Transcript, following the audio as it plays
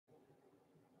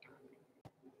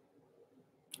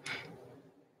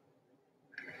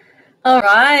All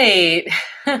right.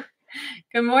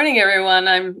 Good morning, everyone.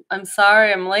 I'm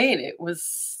sorry I'm late. It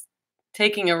was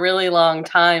taking a really long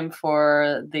time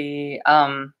for the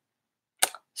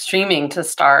streaming to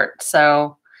start.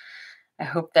 So I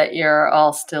hope that you're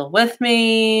all still with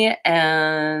me,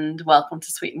 and welcome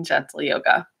to Sweet and Gentle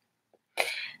Yoga.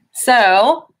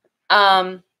 So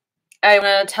I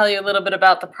want to tell you a little bit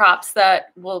about the props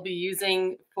that we'll be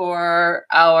using for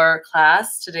our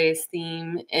class. Today's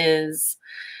theme is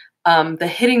the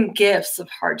hidden gifts of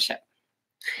hardship.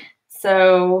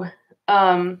 So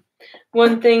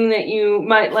one thing that you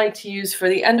might like to use for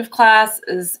the end of class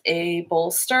is a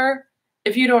bolster.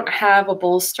 If you don't have a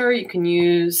bolster, you can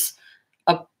use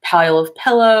a pile of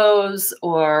pillows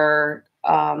or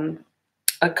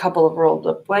a couple of rolled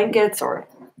up blankets or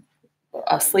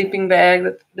a sleeping bag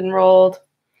that's been rolled.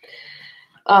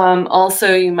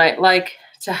 Also, you might like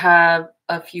to have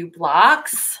a few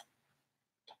blocks.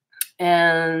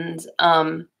 And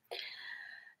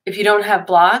if you don't have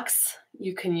blocks,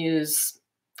 you can use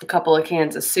a couple of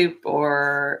cans of soup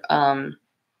or a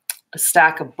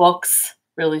stack of books,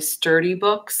 really sturdy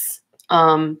books,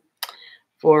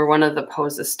 for one of the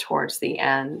poses towards the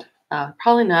end.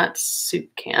 Probably not soup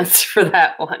cans for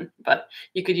that one, but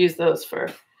you could use those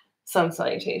for some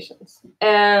salutations.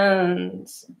 And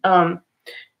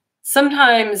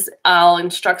sometimes I'll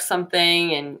instruct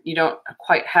something and you don't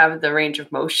quite have the range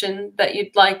of motion that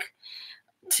you'd like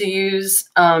to use.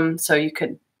 So you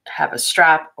could have a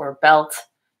strap or a belt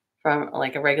from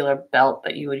like a regular belt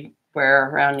that you would wear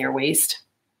around your waist.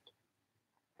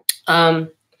 And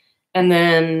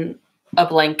then a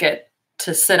blanket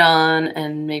to sit on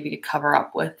and maybe to cover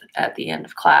up with at the end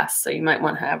of class. So you might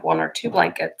want to have one or two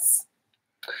blankets.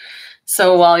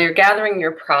 So while you're gathering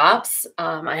your props,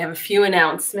 I have a few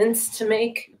announcements to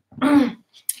make.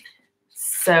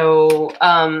 So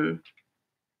I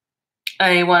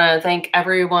want to thank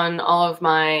everyone, all of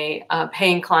my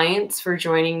paying clients for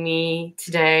joining me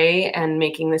today and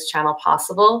making this channel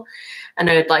possible. And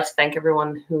I would like to thank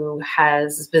everyone who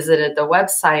has visited the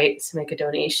website to make a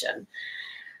donation.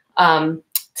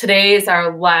 Today is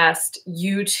our last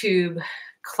YouTube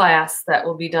class that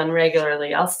will be done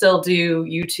regularly. I'll still do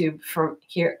YouTube from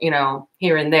here,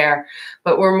 here and there,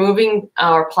 but we're moving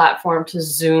our platform to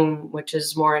Zoom, which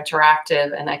is more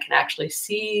interactive, and I can actually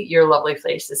see your lovely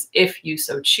faces if you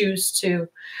so choose to.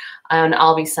 And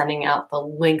I'll be sending out the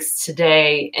links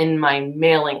today in my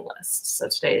mailing list. So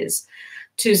today is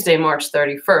Tuesday, March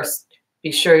 31st.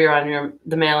 Be sure you're on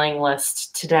the mailing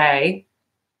list today,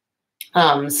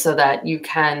 so that you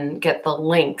can get the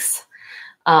links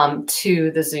to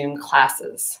the Zoom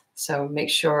classes. So make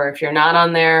sure if you're not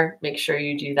on there, make sure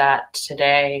you do that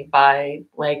today by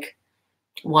like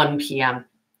 1 p.m.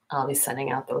 I'll be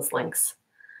sending out those links.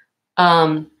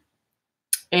 And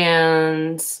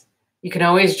you can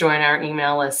always join our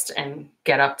email list and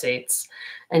get updates.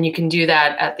 And you can do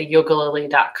that at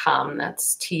theyogalily.com.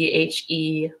 That's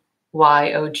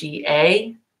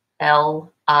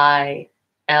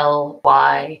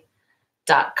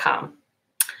TheYogalily.com.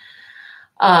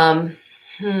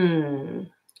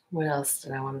 What else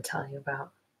did I want to tell you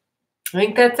about? I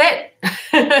think that's it.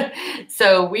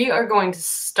 So we are going to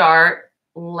start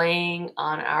laying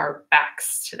on our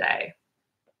backs today.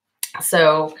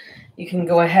 So you can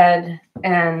go ahead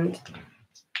and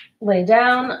lay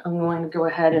down. I'm going to go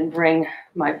ahead and bring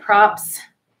my props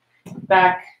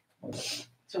back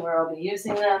to where I'll be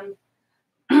using them.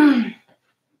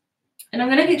 And I'm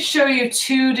going to show you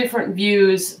two different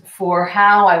views for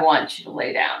how I want you to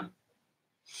lay down.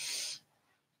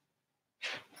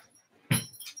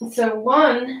 So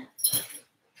one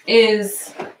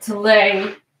is to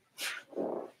lay,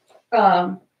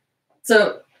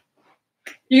 so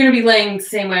you're going to be laying the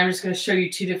same way. I'm just going to show you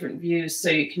two different views so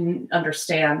you can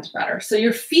understand better. So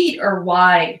your feet are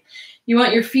wide. You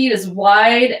want your feet as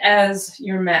wide as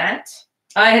your mat.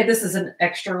 This is an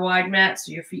extra wide mat,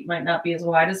 so your feet might not be as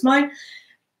wide as mine.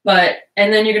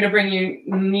 And then you're going to bring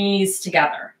your knees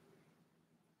together.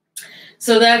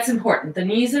 So that's important. The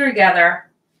knees are together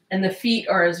and the feet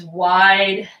are as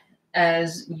wide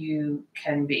as you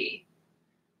can be.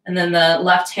 And then the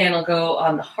left hand will go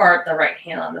on the heart, the right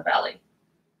hand on the belly.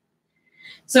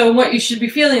 So what you should be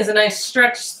feeling is a nice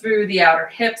stretch through the outer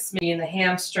hips, maybe in the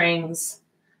hamstrings,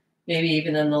 maybe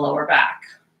even in the lower back.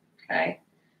 Okay.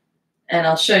 And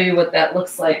I'll show you what that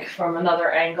looks like from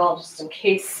another angle, just in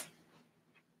case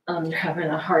you're having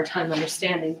a hard time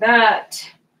understanding that.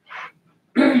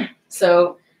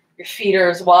 So your feet are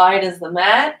as wide as the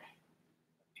mat,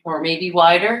 or maybe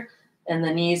wider, and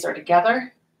the knees are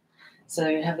together. So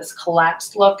you have this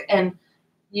collapsed look, and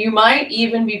you might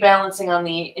even be balancing on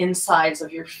the insides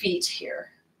of your feet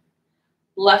here.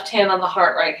 Left hand on the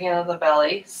heart, right hand on the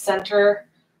belly. Center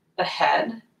the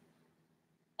head.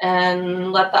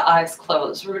 And let the eyes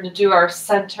close. We're going to do our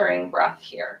centering breath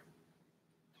here.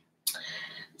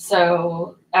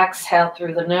 So exhale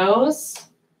through the nose.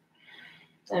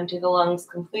 Empty the lungs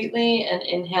completely. And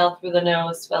inhale through the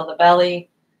nose. Fill the belly,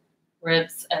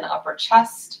 ribs, and upper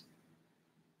chest.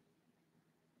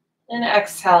 And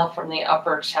exhale from the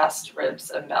upper chest,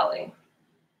 ribs, and belly.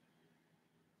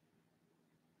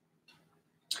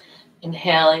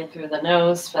 Inhaling through the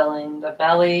nose, filling the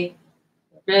belly,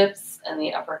 the ribs, and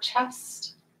the upper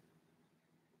chest.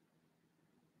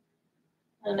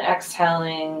 And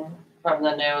exhaling from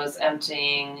the nose,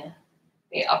 emptying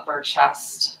the upper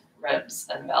chest, ribs,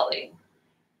 and belly.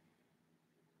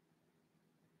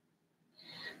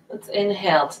 Let's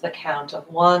inhale to the count of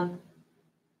 1,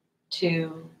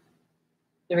 2,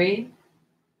 3.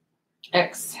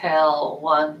 Exhale,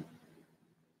 1,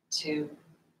 2,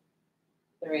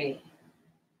 3.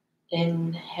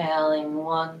 Inhaling,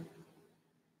 1,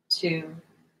 2,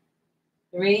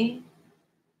 3.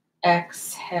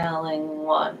 Exhaling,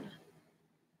 1,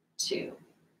 2,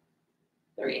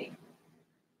 3.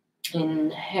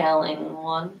 Inhaling,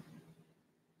 1,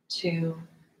 2,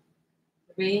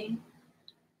 3.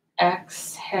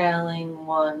 Exhaling,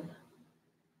 1,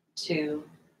 2,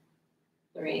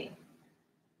 3.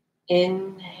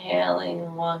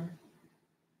 Inhaling, 1,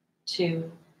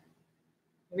 2,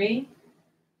 3.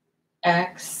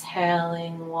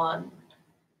 Exhaling, 1,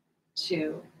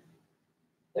 2,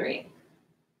 3.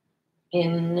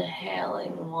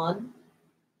 Inhaling, 1,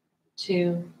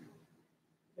 2,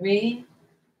 3.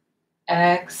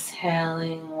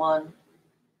 Exhaling, 1,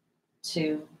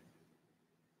 2,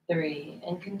 3.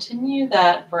 And continue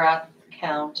that breath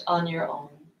count on your own.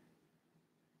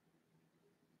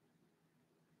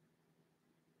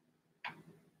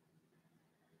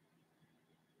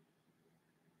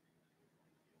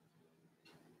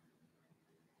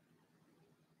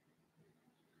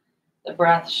 The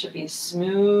breath should be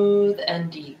smooth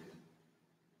and deep.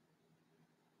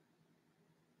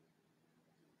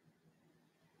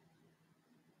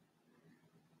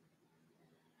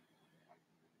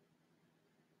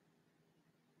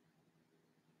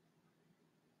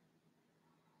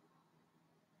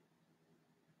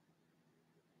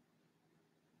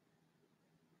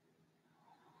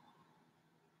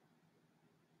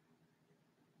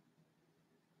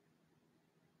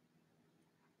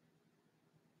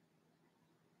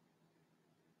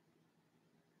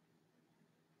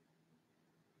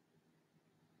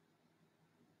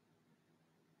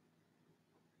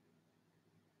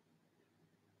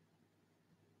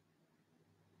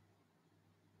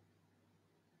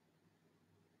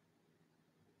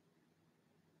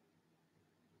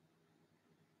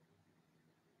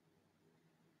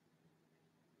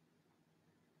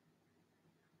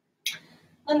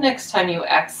 The next time you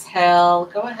exhale,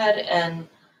 go ahead and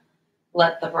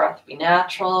let the breath be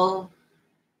natural.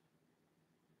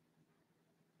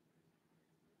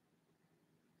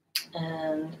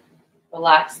 And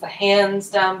relax the hands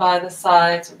down by the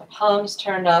sides with the palms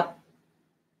turned up.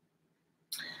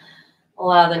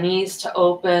 Allow the knees to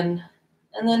open.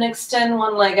 And then extend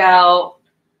one leg out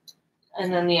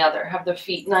and then the other. Have the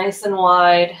feet nice and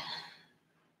wide.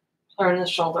 Turn the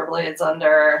shoulder blades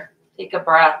under. Take a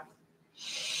breath.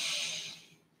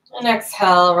 And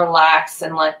exhale, relax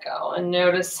and let go. And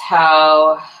notice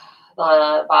how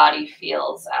the body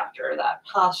feels after that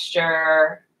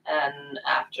posture and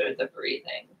after the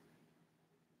breathing.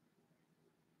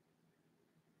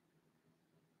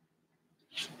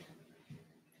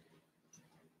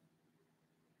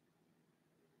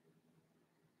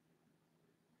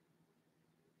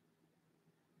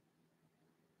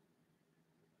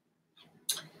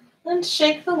 And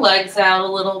shake the legs out a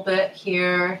little bit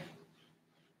here.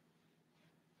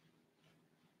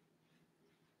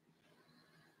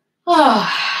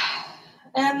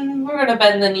 And we're going to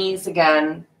bend the knees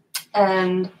again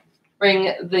and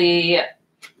bring the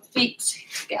feet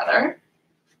together.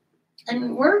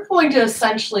 And we're going to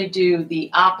essentially do the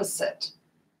opposite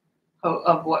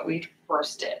of what we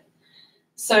first did.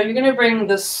 So you're going to bring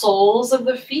the soles of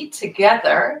the feet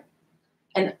together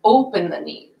and open the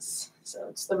knees. So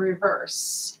it's the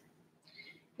reverse.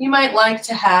 You might like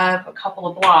to have a couple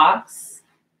of blocks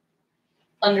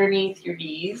underneath your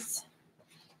knees.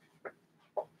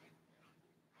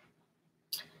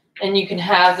 And you can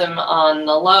have them on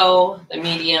the low, the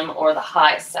medium, or the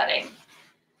high setting.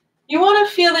 You want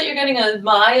to feel that you're getting a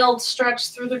mild stretch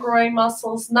through the groin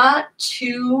muscles, not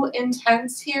too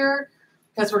intense here,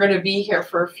 because we're going to be here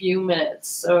for a few minutes.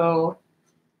 So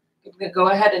go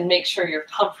ahead and make sure you're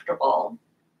comfortable.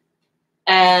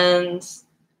 And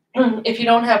If you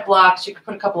don't have blocks, you could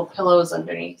put a couple of pillows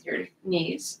underneath your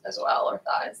knees as well, or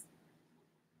thighs.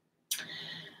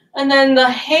 And then the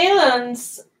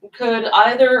hands could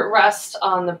either rest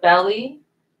on the belly,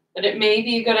 but it may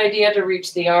be a good idea to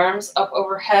reach the arms up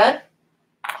overhead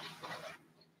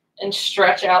and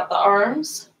stretch out the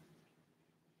arms.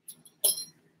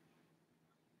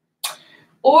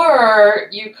 Or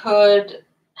you could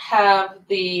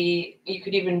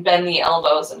even bend the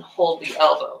elbows and hold the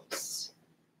elbows.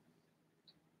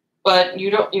 But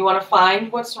you want to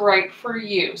find what's right for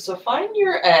you. So find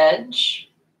your edge.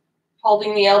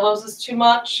 Holding the elbows is too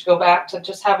much, go back to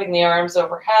just having the arms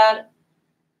overhead.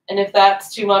 And if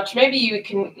that's too much, maybe you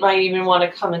might even want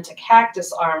to come into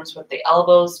cactus arms with the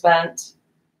elbows bent.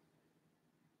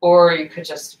 Or you could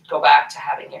just go back to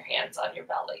having your hands on your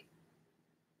belly.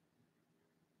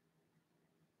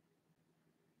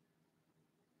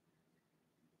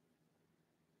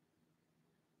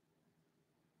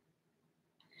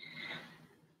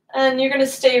 And you're going to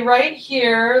stay right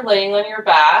here, laying on your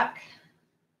back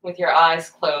with your eyes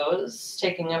closed,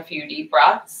 taking a few deep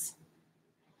breaths.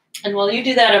 And while you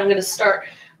do that, I'm going to start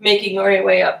making our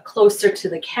way up closer to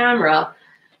the camera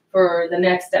for the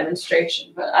next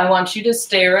demonstration. But I want you to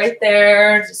stay right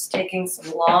there, just taking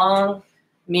some long,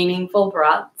 meaningful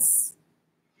breaths.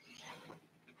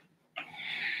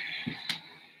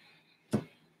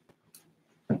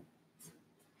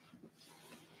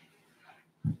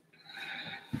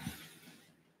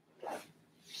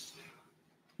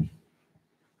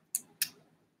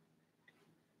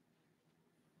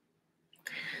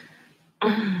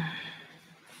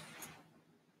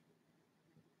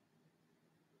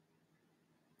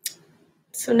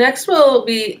 So next we'll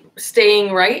be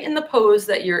staying right in the pose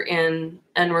that you're in,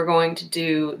 and we're going to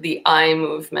do the eye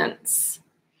movements.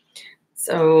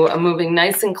 So I'm moving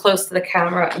nice and close to the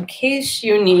camera in case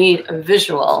you need a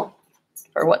visual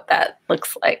for what that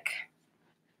looks like.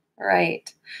 All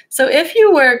right. So if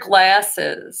you wear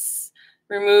glasses,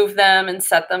 remove them and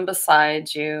set them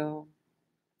beside you.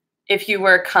 If you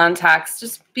wear contacts,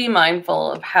 just be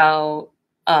mindful of how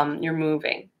you're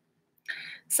moving.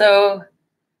 So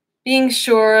being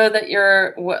sure that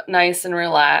you're nice and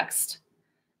relaxed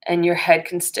and your head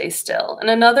can stay still. And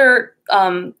another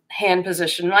hand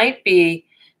position might be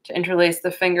to interlace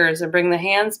the fingers and bring the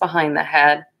hands behind the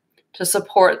head to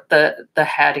support the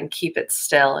head and keep it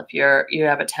still if you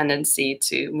have a tendency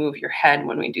to move your head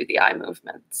when we do the eye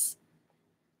movements.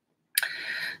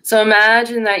 So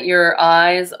imagine that your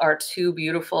eyes are two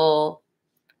beautiful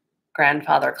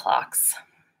grandfather clocks.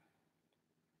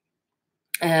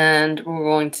 And we're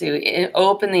going to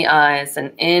open the eyes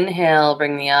and inhale,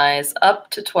 bring the eyes up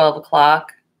to 12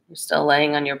 o'clock. You're still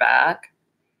laying on your back.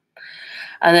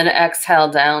 And then exhale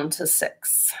down to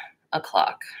 6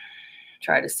 o'clock.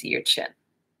 Try to see your chin.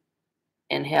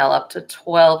 Inhale up to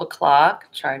 12 o'clock.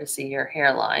 Try to see your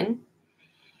hairline.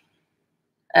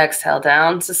 Exhale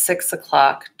down to 6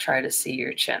 o'clock. Try to see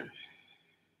your chin.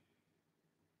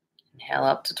 Inhale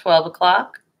up to 12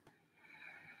 o'clock.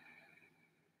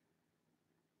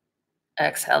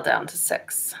 Exhale down to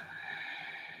 6.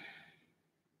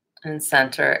 And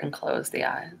center and close the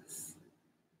eyes.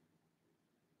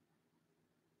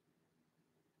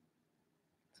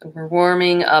 So we're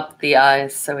warming up the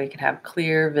eyes so we can have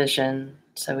clear vision,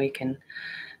 so we can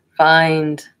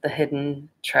find the hidden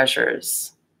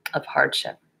treasures of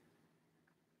hardship.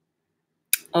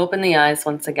 Open the eyes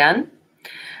once again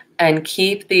and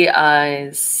keep the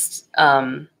eyes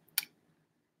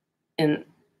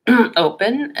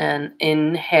open, and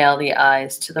inhale the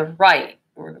eyes to the right.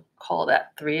 We're going to call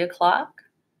that 3 o'clock.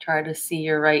 Try to see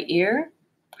your right ear.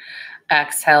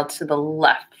 Exhale to the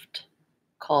left.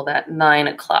 Call that 9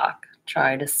 o'clock.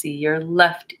 Try to see your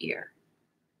left ear.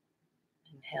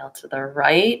 Inhale to the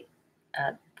right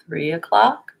at 3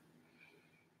 o'clock.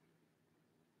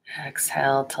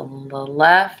 Exhale to the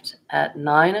left at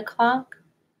 9 o'clock.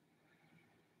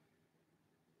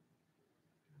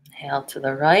 Inhale to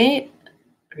the right,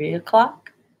 3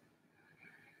 o'clock.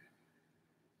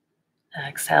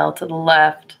 Exhale to the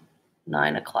left,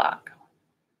 9 o'clock.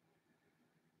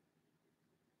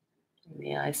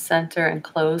 The eyes center and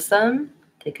close them.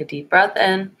 Take a deep breath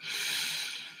in.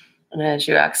 And as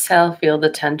you exhale, feel the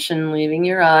tension leaving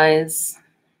your eyes.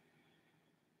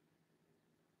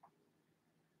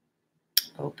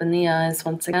 Open the eyes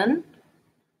once again.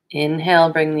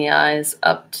 Inhale, bring the eyes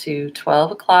up to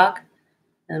 12 o'clock.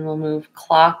 And we'll move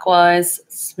clockwise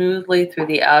smoothly through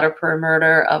the outer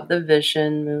perimeter of the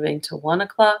vision, moving to 1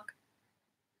 o'clock,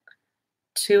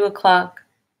 2 o'clock,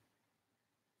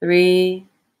 3,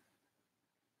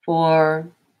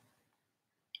 4,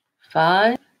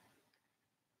 5,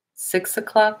 6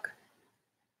 o'clock,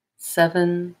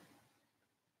 7,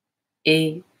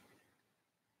 8,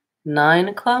 9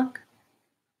 o'clock,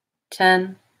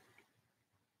 10,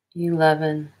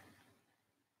 11,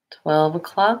 12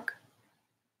 o'clock,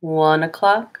 1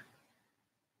 o'clock,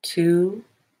 2,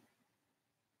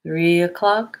 3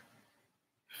 o'clock,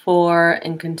 4,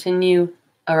 and continue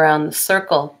around the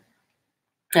circle.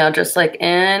 Now, just like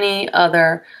any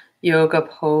other yoga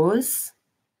pose,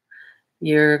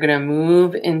 you're going to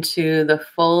move into the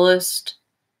fullest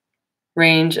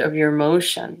range of your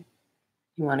motion.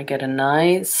 You want to get a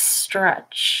nice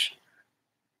stretch.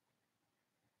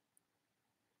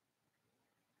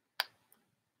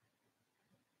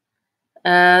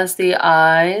 As the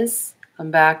eyes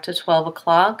come back to 12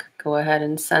 o'clock, go ahead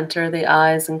and center the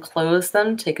eyes and close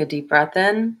them. Take a deep breath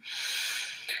in.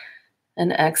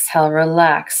 And exhale,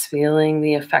 relax, feeling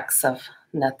the effects of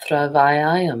netra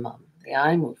vyayamam, the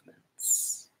eye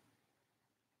movements.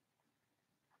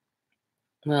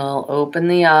 We'll open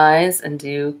the eyes and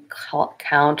do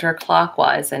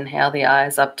counterclockwise. Inhale the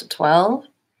eyes up to 12.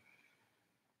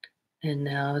 And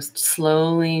now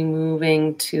slowly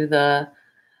moving to the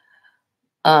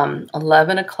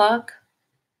 11 o'clock,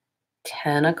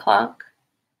 10 o'clock,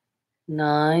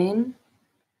 9,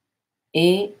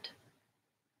 8,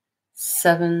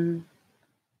 7,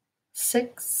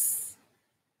 6,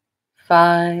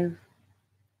 5,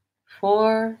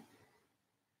 4,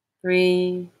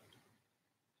 3,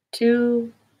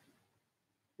 2,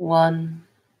 1,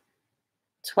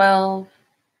 12,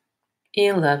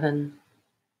 11,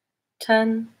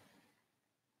 10,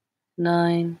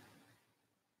 9,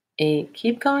 8.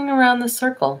 Keep going around the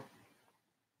circle.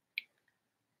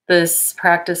 This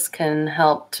practice can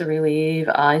help to relieve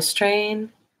eye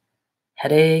strain,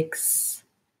 headaches,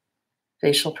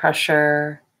 facial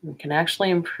pressure. It can actually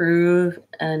improve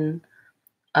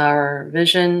our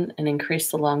vision and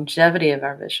increase the longevity of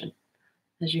our vision.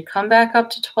 As you come back up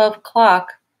to 12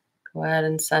 o'clock, go ahead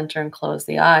and center and close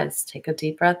the eyes. Take a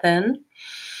deep breath in.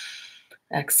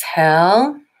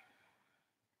 Exhale.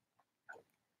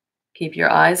 Keep your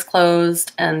eyes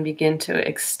closed and begin to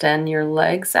extend your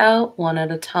legs out one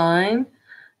at a time.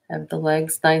 Have the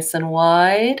legs nice and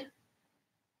wide.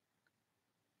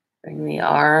 Bring the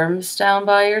arms down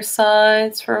by your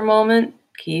sides for a moment.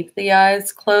 Keep the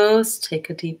eyes closed.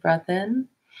 Take a deep breath in.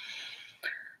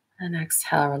 And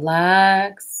exhale,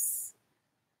 relax.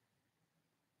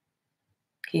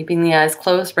 Keeping the eyes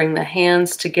closed, bring the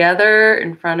hands together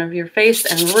in front of your face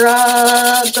and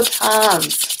rub the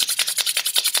palms.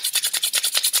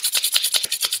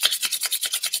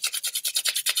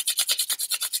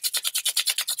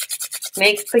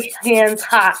 Make the hands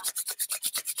hot.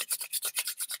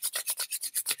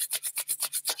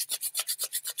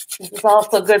 This is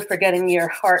also good for getting your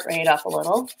heart rate up a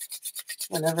little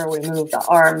whenever we move the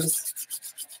arms.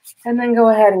 And then go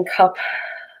ahead and cup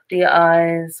the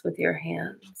eyes with your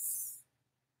hands.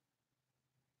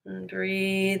 And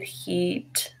breathe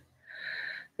heat.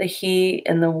 The heat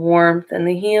and the warmth and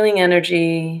the healing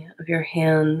energy of your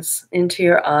hands into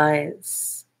your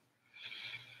eyes.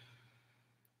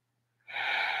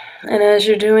 And as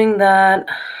you're doing that,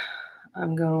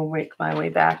 I'm going to work my way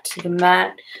back to the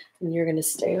mat, and you're going to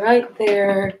stay right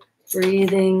there,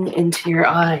 breathing into your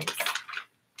eyes.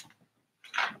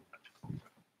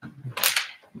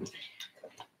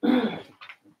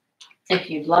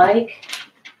 If you'd like,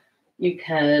 you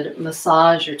could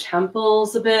massage your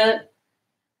temples a bit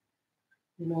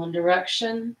in one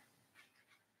direction,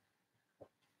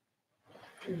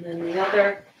 and then the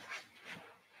other.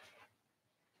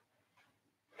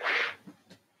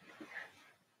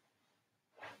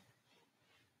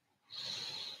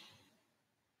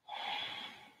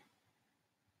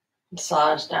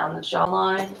 Massage down the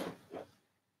jawline.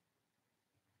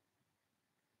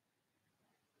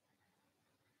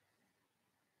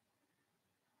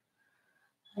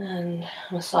 And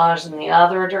massage in the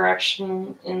other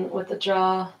direction with the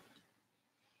jaw.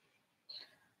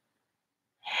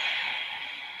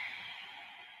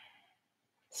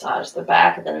 Massage the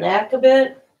back of the neck a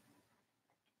bit.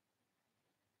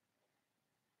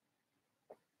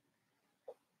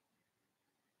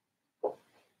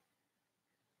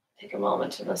 Take a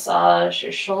moment to massage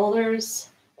your shoulders.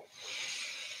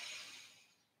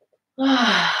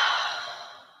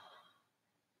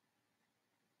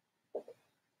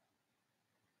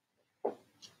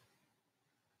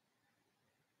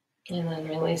 And then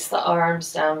release the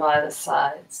arms down by the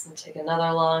sides. And take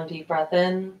another long, deep breath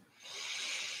in.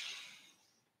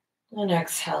 And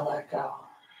exhale, let go.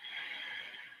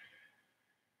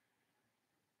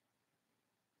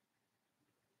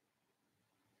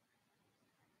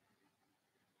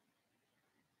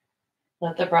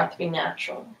 Let the breath be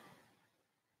natural.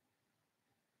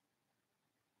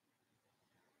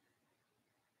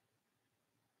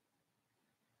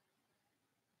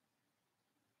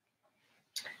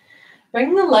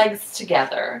 Bring the legs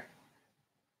together.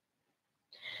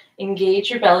 Engage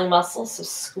your belly muscles, so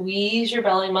squeeze your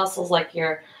belly muscles like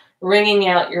you're wringing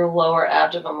out your lower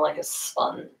abdomen like a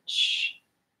sponge.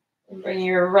 And bring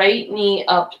your right knee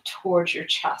up towards your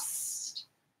chest.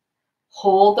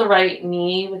 Hold the right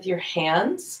knee with your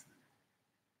hands.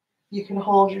 You can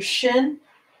hold your shin,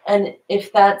 and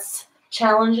if that's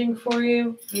challenging for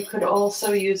you, you could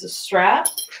also use a strap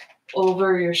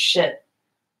over your shin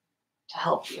to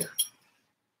help you.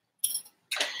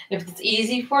 If it's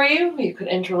easy for you, you could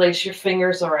interlace your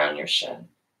fingers around your shin.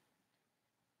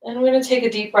 And we're going to take a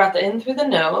deep breath in through the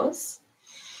nose.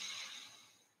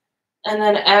 And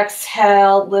then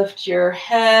exhale, lift your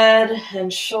head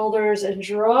and shoulders and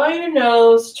draw your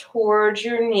nose towards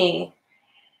your knee.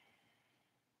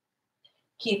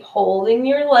 Keep holding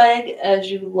your leg as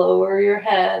you lower your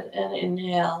head and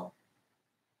inhale.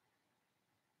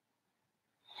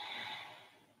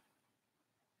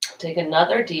 Take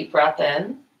another deep breath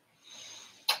in.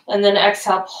 And then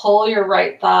exhale, pull your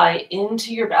right thigh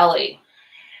into your belly.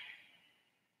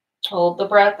 Hold the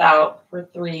breath out for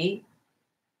 3,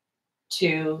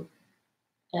 2,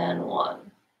 and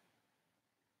 1.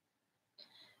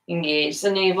 Engage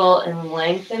the navel and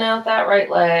lengthen out that right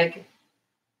leg.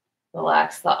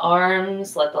 Relax the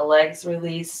arms, let the legs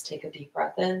release. Take a deep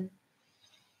breath in.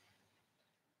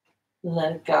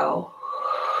 Let it go.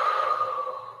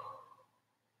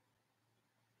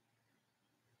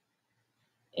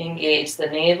 Engage the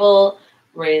navel,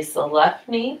 raise the left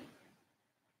knee.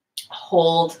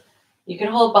 Hold. You can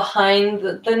hold behind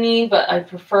the knee, but I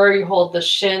prefer you hold the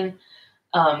shin.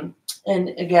 And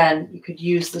again, you could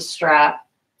use the strap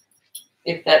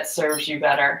if that serves you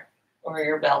better, or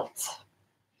your belt.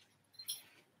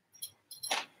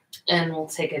 And we'll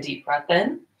take a deep breath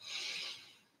in.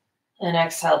 And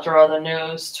exhale, draw the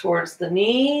nose towards the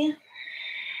knee.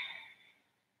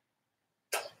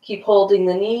 Keep holding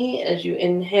the knee as you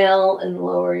inhale and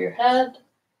lower your head.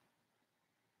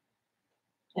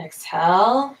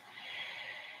 Exhale.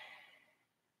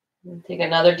 And take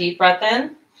another deep breath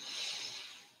in.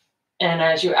 And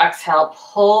as you exhale,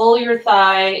 pull your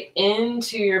thigh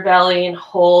into your belly and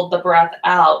hold the breath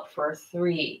out for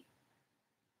 3,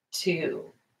 2,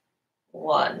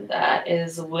 1. That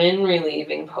is wind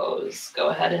relieving pose. Go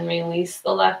ahead and release the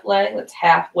left leg. That's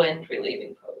half wind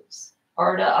relieving pose.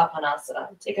 Ardha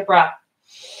Apanasana. Take a breath.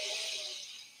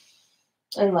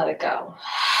 And let it go.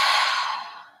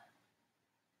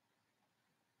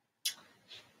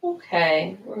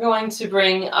 Okay, we're going to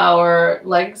bring our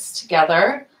legs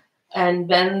together and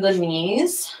bend the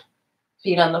knees,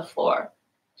 feet on the floor.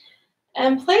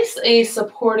 And place a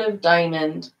supportive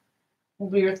diamond.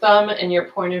 Your thumb and your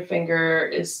pointer finger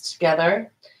is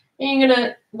together. And you're going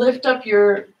to lift up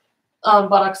your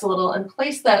buttocks a little and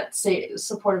place that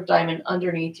supportive diamond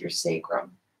underneath your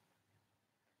sacrum.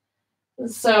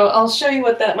 So I'll show you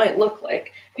what that might look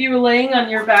like. If you were laying on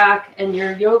your back and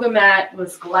your yoga mat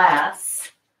was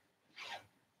glass,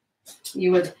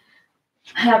 you would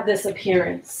have this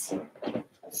appearance.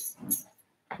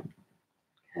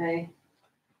 Okay.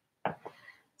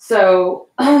 So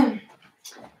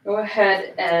go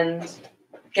ahead and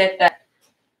get that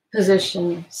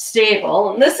position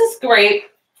stable. And this is great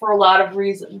for a lot of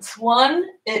reasons. One,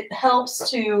 it helps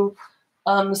to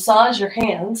massage your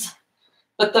hands.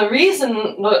 But the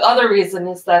other reason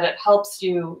is that it helps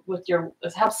you with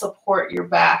it helps support your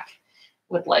back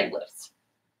with leg lifts.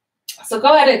 So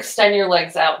go ahead and extend your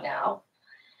legs out now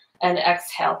and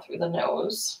exhale through the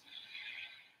nose.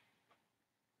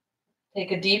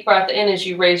 Take a deep breath in as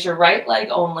you raise your right leg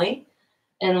only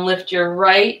and lift your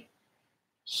right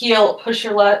heel, push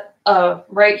your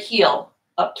right heel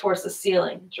up towards the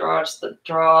ceiling. Draw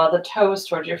the toes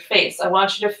towards your face. I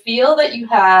want you to feel that you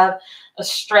have a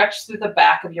stretch through the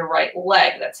back of your right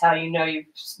leg. That's how you know you've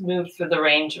moved through the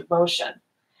range of motion.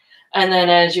 And then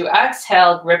as you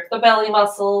exhale, grip the belly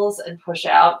muscles and push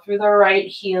out through the right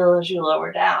heel as you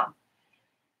lower down.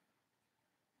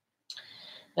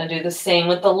 Now do the same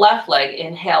with the left leg.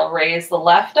 Inhale, raise the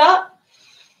left up.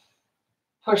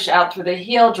 Push out through the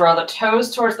heel, draw the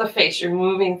toes towards the face. You're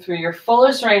moving through your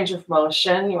fullest range of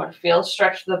motion. You want to feel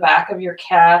stretch to the back of your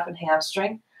calf and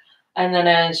hamstring. And then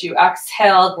as you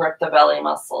exhale, grip the belly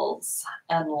muscles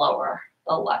and lower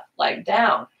the left leg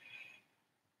down.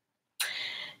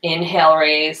 Inhale,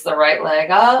 raise the right leg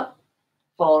up,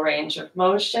 full range of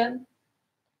motion.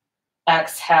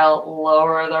 Exhale,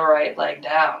 lower the right leg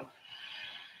down.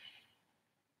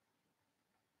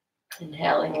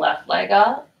 Inhaling, left leg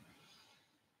up.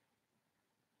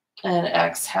 And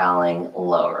exhaling,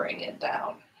 lowering it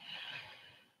down.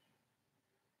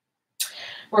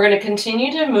 We're going to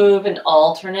continue to move in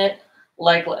alternate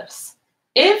leg lifts.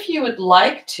 If you would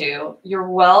like to, you're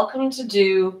welcome to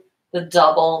do the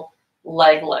double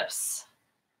leg lifts.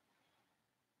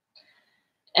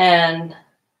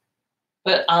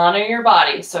 But honor your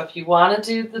body. So if you want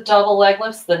to do the double leg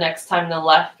lifts, the next time the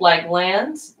left leg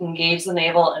lands, engage the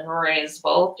navel and raise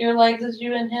both your legs as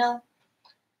you inhale.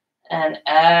 And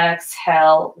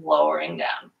exhale, lowering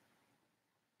down.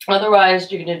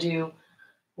 Otherwise, you're going to do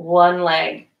one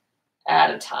leg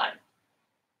at a time.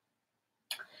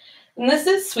 And this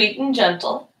is sweet and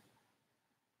gentle.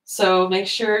 So make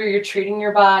sure you're treating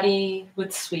your body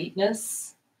with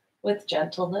sweetness, with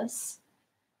gentleness.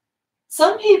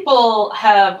 Some people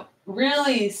have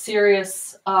really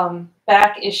serious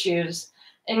back issues,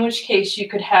 in which case you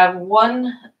could have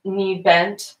one knee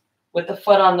bent with the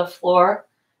foot on the floor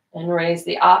and raise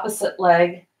the opposite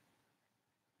leg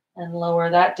and lower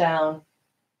that down.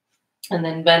 And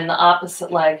then bend the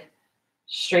opposite leg,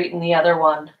 straighten the other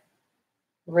one,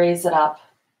 raise it up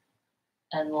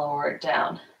and lower it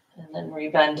down, and then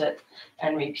rebend it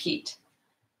and repeat.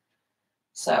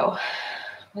 So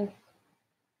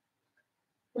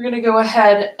we're going to go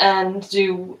ahead and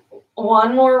do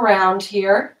one more round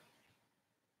here.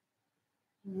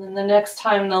 And then the next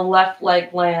time the left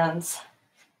leg lands,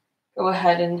 go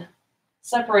ahead and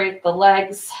separate the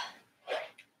legs.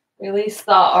 Release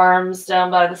the arms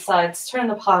down by the sides. Turn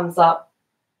the palms up.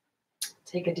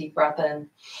 Take a deep breath in.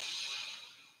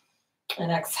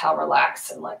 And exhale, relax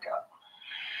and let go.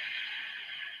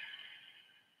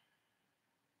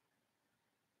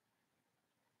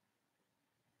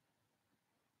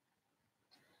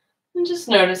 And just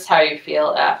notice how you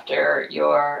feel after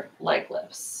your leg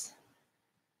lifts.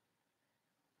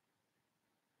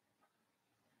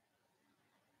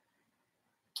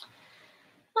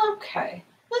 Okay,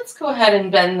 let's go ahead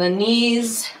and bend the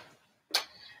knees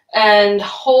and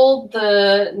hold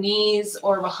the knees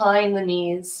or behind the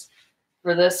knees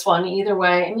for this one, either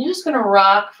way. And you're just going to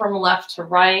rock from left to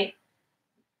right,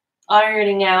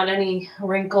 ironing out any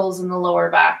wrinkles in the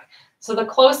lower back. So the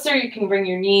closer you can bring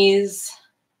your knees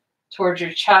towards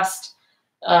your chest,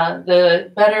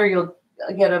 the better you'll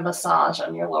get a massage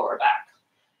on your lower back.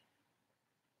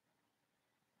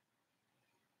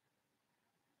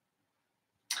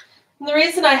 And the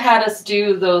reason I had us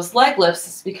do those leg lifts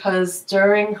is because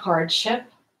during hardship,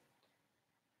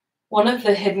 one of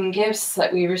the hidden gifts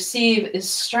that we receive is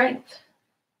strength.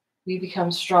 We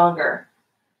become stronger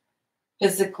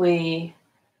physically,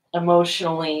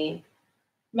 emotionally,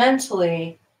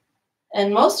 mentally,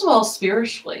 and most of all,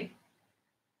 spiritually.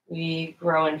 We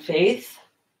grow in faith.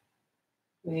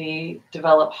 We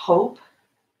develop hope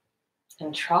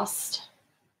and trust.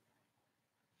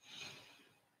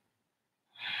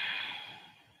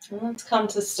 And let's come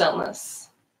to stillness.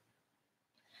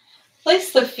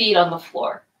 Place the feet on the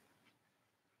floor.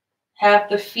 Have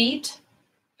the feet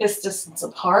fist distance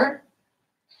apart.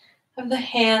 Have the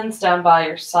hands down by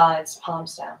your sides,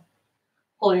 palms down.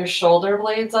 Pull your shoulder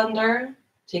blades under.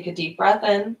 Take a deep breath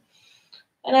in.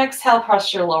 And exhale,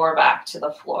 press your lower back to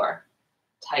the floor.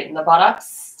 Tighten the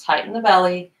buttocks, tighten the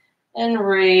belly, and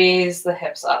raise the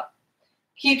hips up.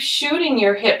 Keep shooting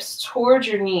your hips towards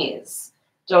your knees.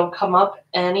 Don't come up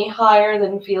any higher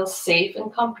than feels safe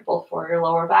and comfortable for your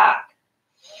lower back.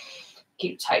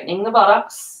 Keep tightening the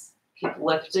buttocks. Keep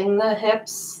lifting the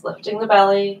hips, lifting the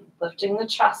belly, lifting the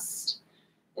chest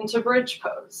into bridge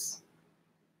pose.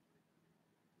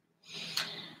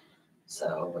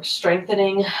 So we're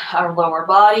strengthening our lower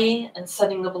body and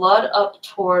sending the blood up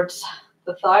towards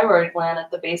the thyroid gland at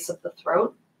the base of the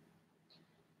throat.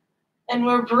 And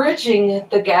we're bridging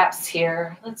the gaps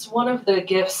here. That's one of the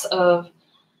gifts of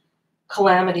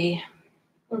calamity.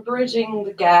 We're bridging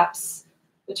the gaps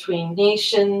between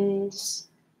nations,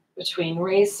 between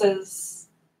races,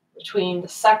 between the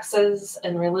sexes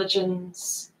and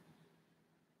religions.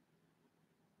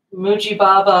 Muji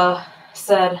Baba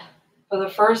said, for the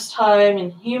first time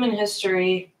in human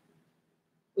history,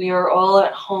 we are all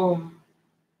at home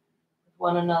with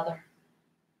one another.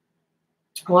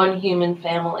 One human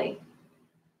family.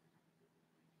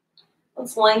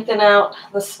 Let's lengthen out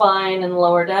the spine and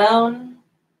lower down.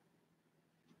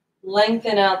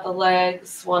 Lengthen out the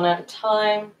legs one at a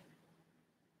time.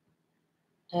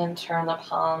 And turn the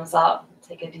palms up.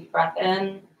 Take a deep breath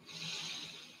in.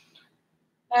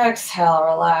 Exhale,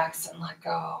 relax, and let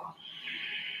go.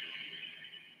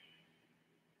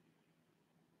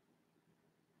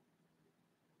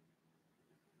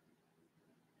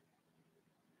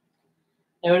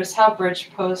 Notice how bridge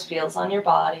pose feels on your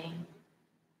body.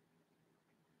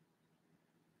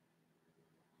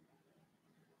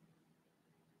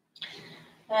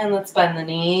 And let's bend the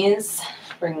knees,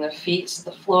 bring the feet to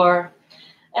the floor,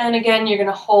 And again, you're going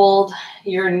to hold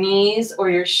your knees or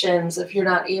your shins. If you're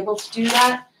not able to do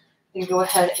that, then go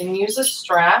ahead and use a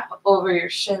strap over your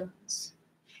shins.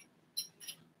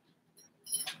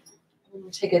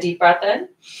 Take a deep breath in.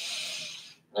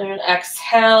 And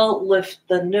exhale, lift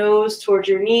the nose towards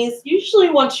your knees. Usually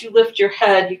once you lift your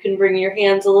head, you can bring your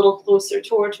hands a little closer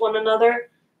towards one another.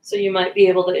 So you might be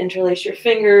able to interlace your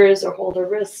fingers or hold a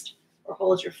wrist or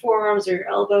hold your forearms or your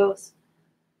elbows.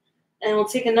 And we'll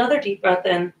take another deep breath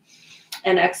in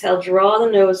and exhale. Draw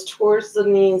the nose towards the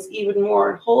knees even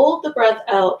more. Hold the breath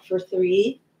out for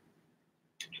 3,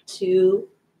 2,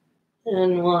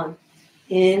 and 1.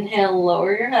 Inhale,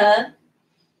 lower your head.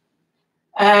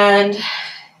 And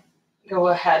go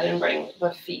ahead and bring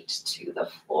the feet to the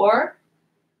floor.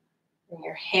 Bring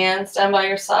your hands down by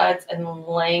your sides and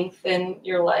lengthen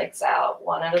your legs out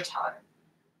one at a time.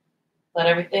 Let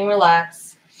everything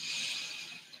relax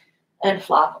and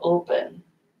flop open.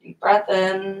 Deep breath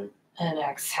in and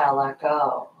exhale, let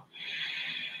go.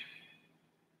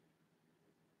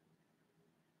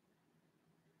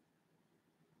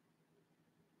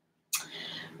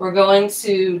 We're going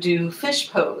to do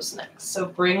fish pose next. So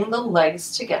bring the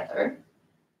legs together.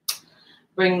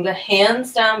 Bring the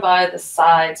hands down by the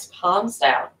sides, palms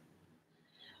down.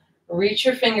 Reach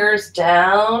your fingers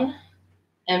down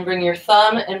and bring your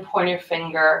thumb and pointer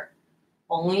finger,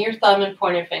 only your thumb and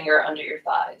pointer finger under your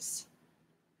thighs.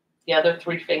 The other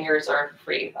 3 fingers are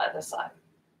free by the side.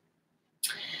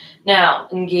 Now,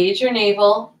 engage your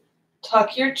navel,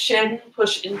 tuck your chin,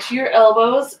 push into your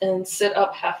elbows, and sit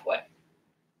up halfway.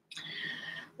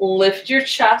 Lift your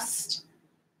chest,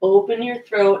 open your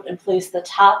throat, and place the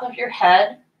top of your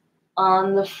head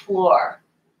on the floor.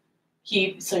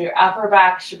 So your upper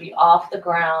back should be off the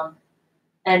ground.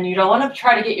 And you don't want to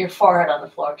try to get your forehead on the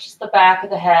floor, just the back of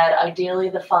the head,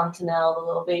 ideally the fontanelle, the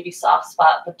little baby soft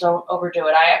spot, but don't overdo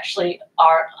it.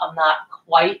 I'm not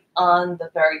quite on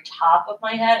the very top of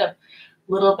my head. I'm a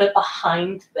little bit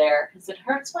behind there because it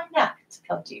hurts my neck to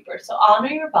come deeper. So honor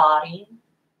your body.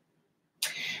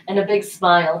 And a big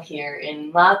smile here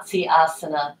in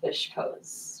Matsuyasana fish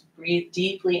pose. Breathe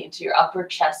deeply into your upper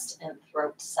chest and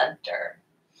throat center.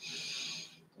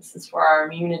 This is for our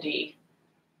immunity.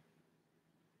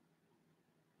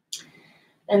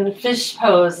 And the fish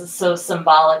pose is so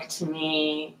symbolic to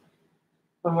me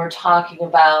when we're talking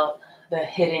about the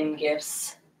hidden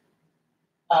gifts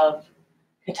of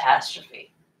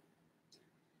catastrophe.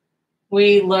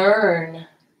 We learn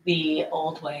the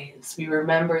old ways. We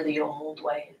remember the old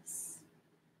ways.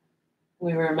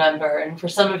 We remember, and for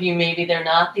some of you, maybe they're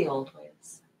not the old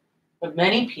ways. But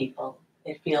many people,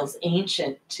 it feels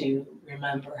ancient to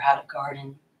remember how to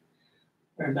garden,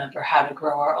 remember how to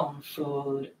grow our own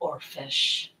food or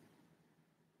fish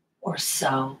or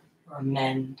sew or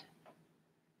mend.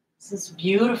 This is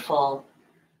beautiful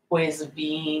ways of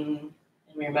being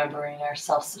and remembering our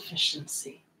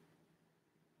self-sufficiency.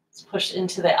 Let's push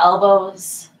into the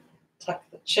elbows, tuck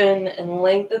the chin and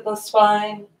lengthen the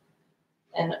spine,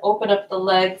 and open up the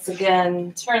legs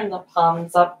again. Turn the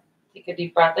palms up, take a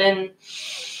deep breath in,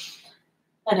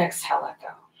 and exhale, let go.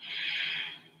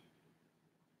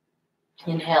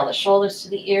 Inhale the shoulders to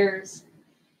the ears,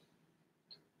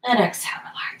 and exhale,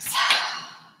 relax.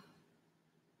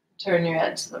 Turn your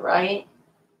head to the right,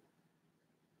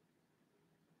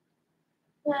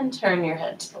 and turn your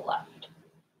head to the left.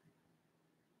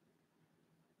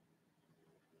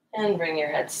 And bring your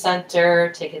head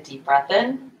center, take a deep breath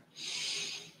in,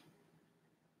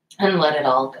 and let it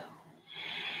all go.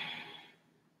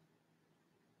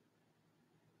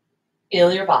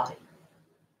 Feel your body.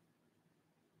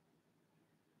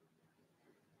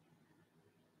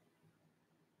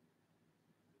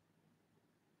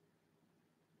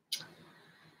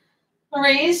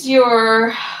 Raise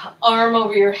your arm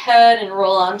over your head and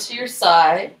roll onto your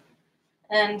side,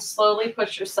 and slowly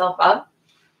push yourself up.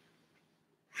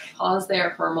 Pause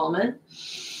there for a moment.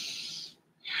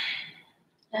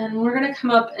 And we're going to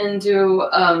come up and do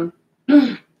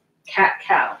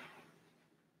cat-cow.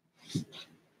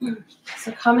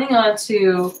 So coming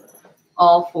onto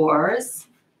all fours,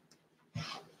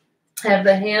 have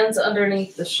the hands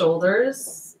underneath the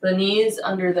shoulders, the knees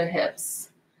under the hips.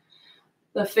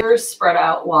 The fingers spread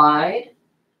out wide.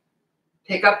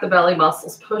 Pick up the belly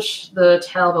muscles, push the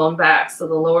tailbone back so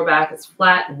the lower back is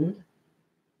flattened.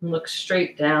 And look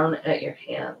straight down at your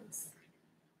hands.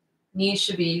 Knees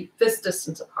should be fist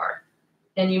distance apart.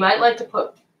 And you might like to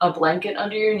put a blanket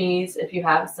under your knees if you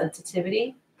have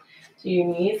sensitivity to your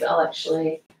knees. I'll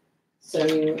actually show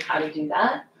you how to do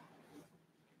that.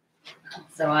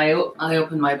 So I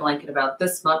open my blanket about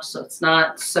this much so it's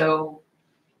not so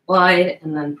wide,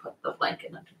 and then put the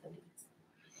blanket under the knees.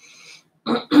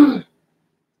 And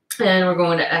we're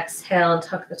going to exhale and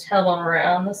tuck the tailbone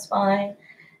around the spine.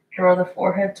 Draw the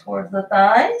forehead towards the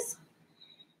thighs.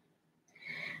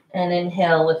 And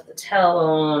inhale, lift the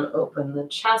tailbone, open the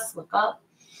chest, look up.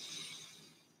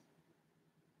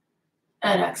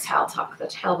 And exhale, tuck the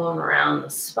tailbone around the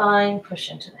spine,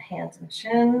 push into the hands and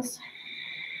shins.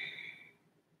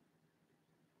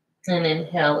 And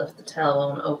inhale, lift the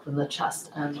tailbone, open the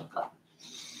chest, and look up.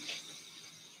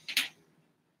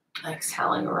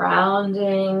 Exhaling,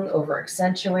 rounding, over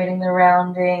accentuating the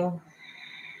rounding.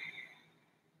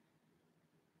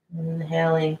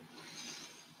 Inhaling,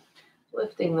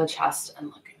 lifting the chest and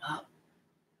looking up.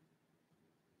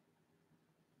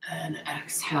 And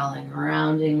exhaling,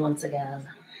 rounding once again.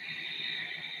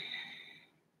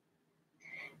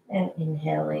 And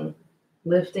inhaling,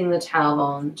 lifting the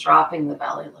tailbone, dropping the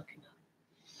belly, looking up.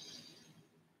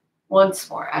 Once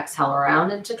more, exhale,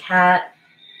 round into cat.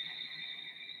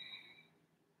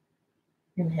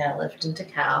 Inhale, lift into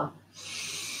cow.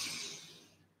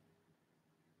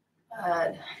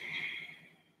 Good.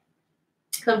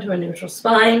 Come to a neutral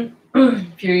spine.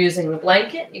 If you're using the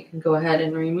blanket, you can go ahead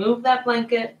and remove that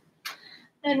blanket.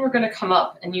 And we're going to come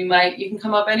up, and you can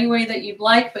come up any way that you'd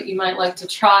like, but you might like to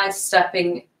try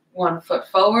stepping one foot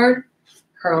forward,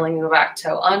 curling the back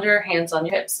toe under, hands on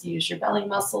your hips, use your belly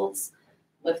muscles,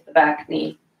 lift the back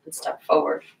knee, and step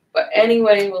forward. But any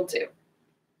way will do.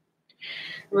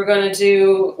 We're going to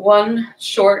do one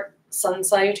short sun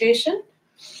salutation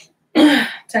to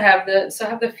have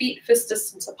the feet fist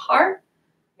distance apart.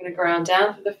 I'm going to ground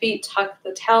down through the feet, tuck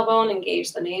the tailbone,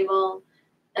 engage the navel,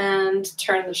 and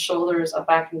turn the shoulders up,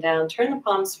 back, and down. Turn the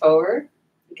palms forward.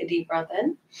 Take a deep breath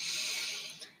in.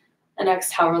 And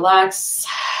exhale, relax.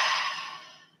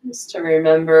 Just to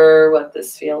remember what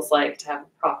this feels like to have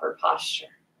a proper posture.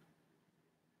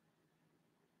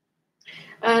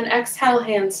 And exhale,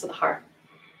 hands to the heart.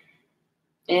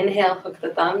 Inhale, hook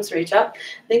the thumbs, reach up.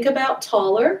 Think about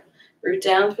taller. Root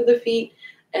down through the feet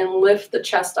and lift the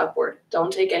chest upward.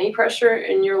 Don't take any pressure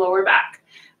in your lower back.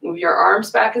 Move your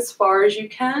arms back as far as you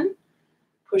can.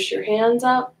 Push your hands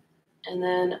up and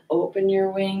then open your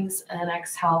wings and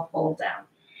exhale, fold down.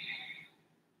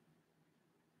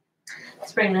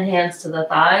 Let's bring the hands to the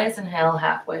thighs. Inhale,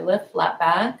 halfway lift, flat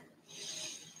back.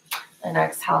 And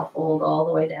exhale, fold all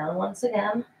the way down once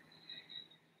again.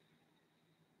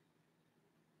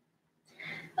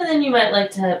 And then you might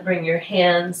like to bring your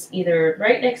hands either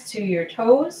right next to your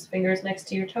toes, fingers next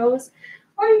to your toes,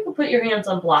 or you can put your hands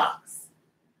on blocks.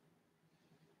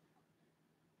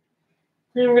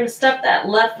 Then we're going to step that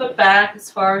left foot back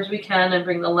as far as we can and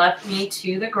bring the left knee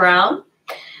to the ground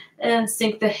and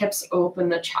sink the hips, open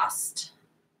the chest.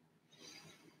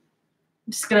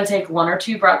 I'm just going to take 1 or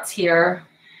 2 breaths here.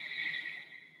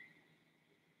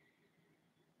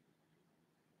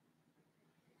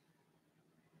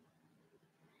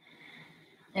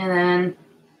 And then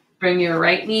bring your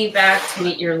right knee back to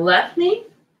meet your left knee.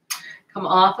 Come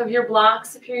off of your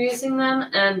blocks if you're using them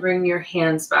and bring your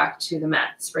hands back to the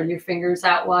mat. Spread your fingers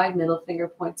out wide, middle finger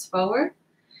points forward.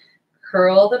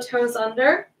 Curl the toes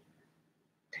under.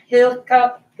 Pick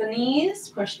up the knees,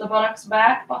 push the buttocks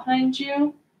back behind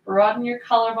you. Broaden your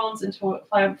collarbones into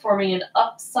forming an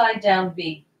upside down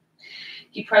V.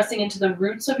 Keep pressing into the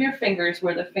roots of your fingers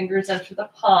where the fingers enter the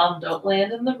palm. Don't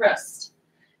land in the wrist.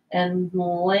 And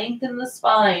lengthen the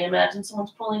spine. Imagine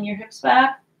someone's pulling your hips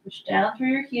back. Push down through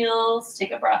your heels.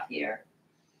 Take a breath here.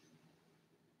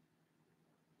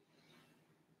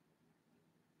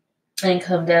 And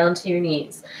come down to your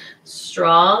knees.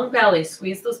 Strong belly.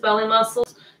 Squeeze those belly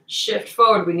muscles. Shift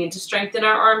forward. We need to strengthen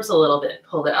our arms a little bit.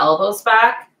 Pull the elbows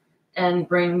back and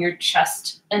bring your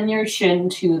chest and your chin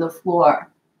to the floor.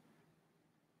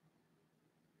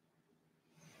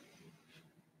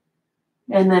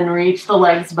 And then reach the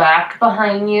legs back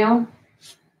behind you.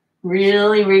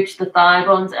 Really reach the thigh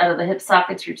bones out of the hip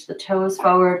sockets. Reach the toes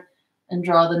forward and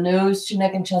draw the nose to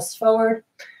neck and chest forward.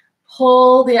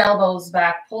 Pull the elbows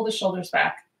back. Pull the shoulders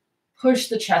back. Push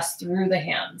the chest through the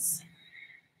hands.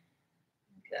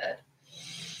 Good.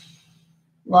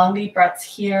 Long deep breaths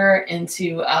here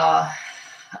into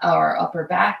our upper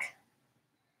back.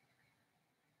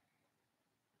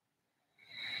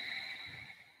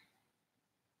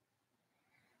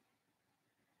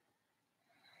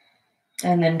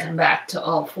 And then come back to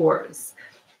all fours.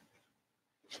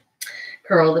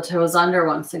 Curl the toes under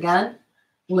once again.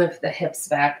 Lift the hips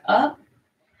back up.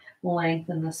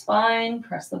 Lengthen the spine.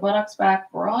 Press the buttocks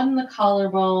back. Broaden the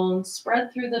collarbone.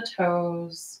 Spread through the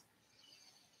toes.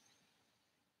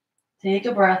 Take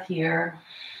a breath here.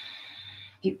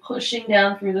 Keep pushing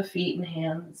down through the feet and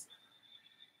hands.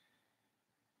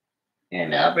 And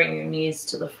now bring your knees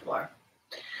to the floor.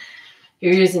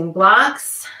 you're using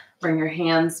blocks, bring your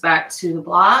hands back to the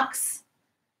blocks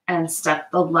and step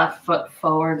the left foot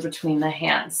forward between the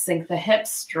hands. Sink the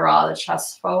hips, draw the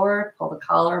chest forward, pull the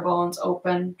collarbones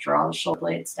open, draw the shoulder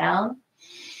blades down.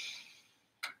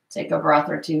 Take a breath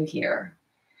or two here.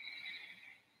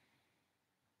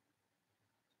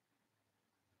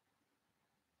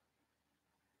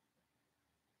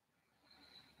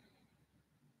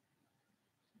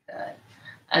 Good.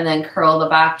 And then curl the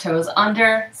back toes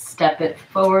under, step it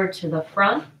forward to the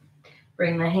front.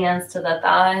 Bring the hands to the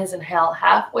thighs, inhale,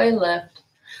 halfway lift,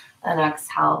 and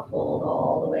exhale, fold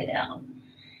all the way down.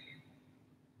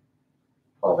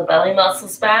 Pull the belly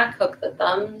muscles back, hook the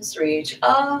thumbs, reach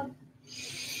up.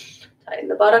 Tighten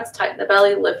the buttocks, tighten the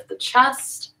belly, lift the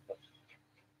chest.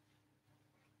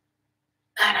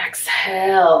 And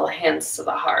exhale, hands to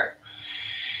the heart.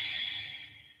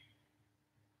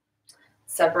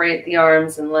 Separate the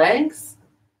arms and legs.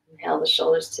 Inhale the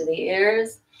shoulders to the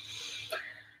ears.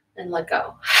 And let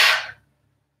go.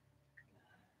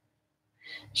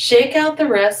 Shake out the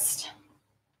wrist.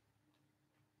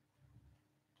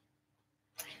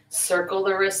 Circle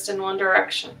the wrist in one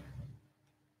direction.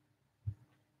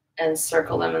 And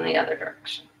circle them in the other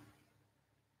direction.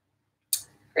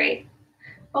 Great.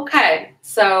 Okay,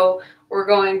 so we're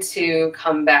going to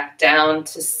come back down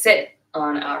to sit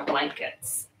on our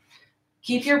blankets.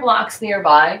 Keep your blocks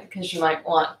nearby because you might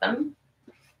want them.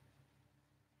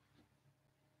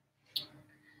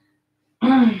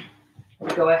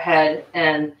 Go ahead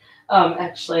and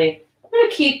actually, I'm going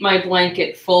to keep my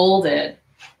blanket folded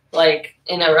like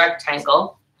in a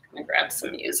rectangle. I'm going to grab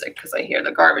some music because I hear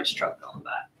the garbage truck going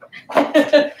by.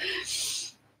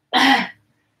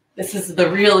 This is the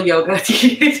real yoga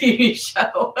TV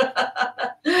show.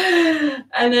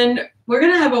 And then we're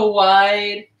going to have a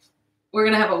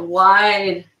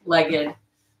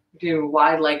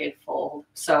wide-legged fold.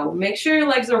 So make sure your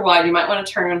legs are wide. You might want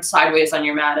to turn sideways on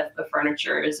your mat if the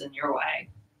furniture is in your way.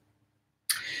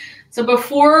 So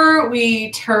before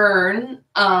we turn,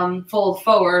 fold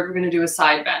forward, we're going to do a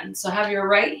side bend. So have your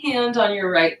right hand on your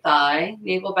right thigh,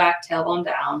 navel back, tailbone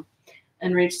down,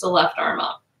 and reach the left arm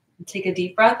up. Take a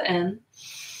deep breath in.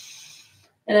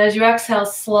 And as you exhale,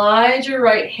 slide your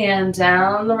right hand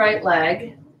down the right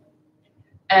leg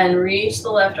and reach the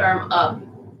left arm up.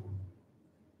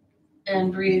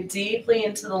 And breathe deeply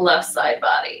into the left side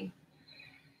body.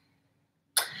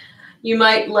 You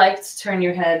might like to turn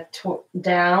your head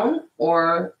down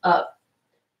or up.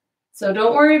 So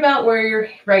don't worry about where your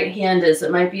right hand is.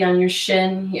 It might be on your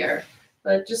shin here,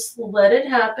 but just let it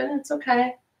happen. It's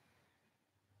okay.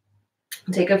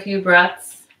 Take a few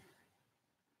breaths.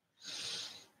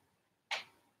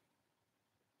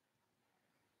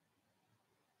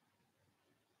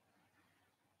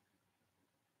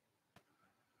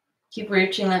 Keep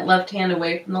reaching that left hand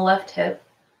away from the left hip.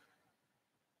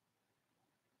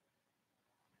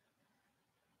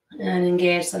 And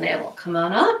engage the navel. Come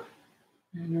on up.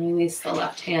 And release the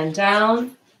left hand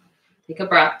down. Take a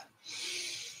breath.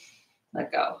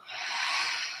 Let go.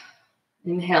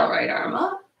 Inhale, right arm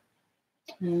up.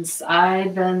 And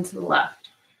side bend to the left.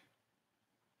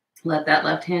 Let that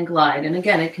left hand glide. And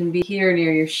again, it can be here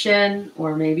near your shin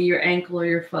or maybe your ankle or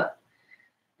your foot.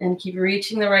 And keep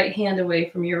reaching the right hand away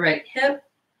from your right hip.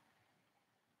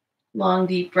 Long,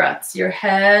 deep breaths. Your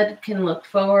head can look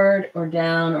forward or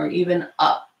down or even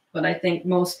up. But I think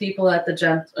most people at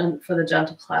for the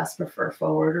gentle class prefer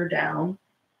forward or down.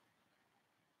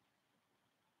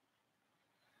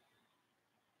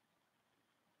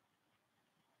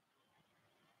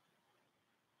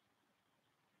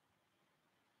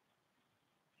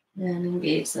 And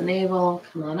engage the navel.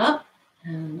 Come on up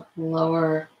and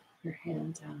lower your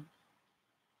hand down.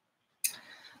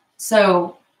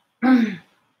 So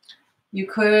you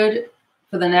could,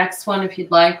 for the next one, if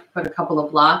you'd like, put a couple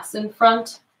of blocks in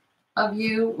front of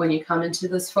you when you come into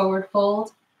this forward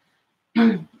fold,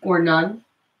 or none.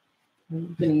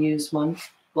 I'm going to use one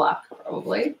block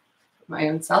probably for my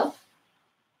own self,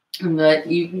 but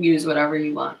you can use whatever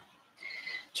you want.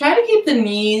 Try to keep the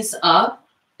knees up.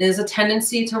 There's a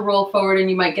tendency to roll forward and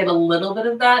you might get a little bit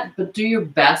of that, but do your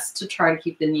best to try to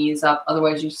keep the knees up.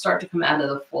 Otherwise you start to come out of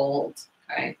the fold,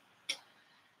 okay?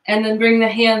 And then bring the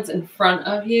hands in front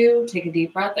of you. Take a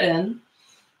deep breath in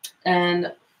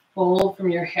and fold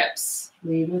from your hips.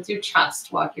 Lead with your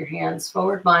chest. Walk your hands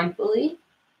forward mindfully.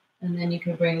 And then you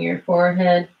can bring your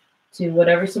forehead to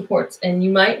whatever supports. And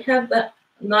you might have that,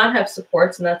 not have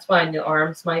supports, and that's fine. The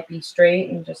arms might be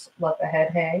straight and just let the head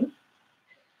hang.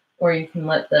 Or you can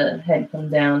let the head come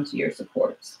down to your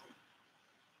supports.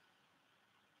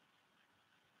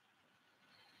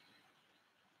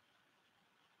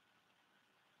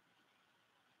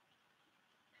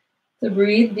 So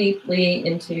breathe deeply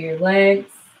into your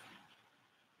legs,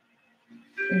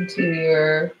 into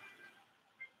your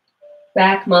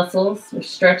back muscles. We're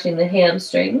stretching the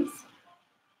hamstrings.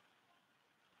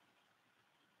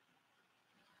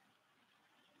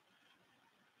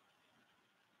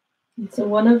 And so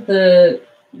one of the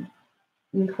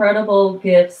incredible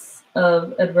gifts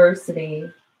of adversity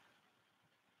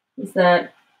is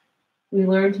that we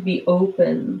learn to be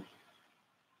open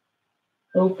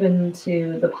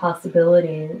to the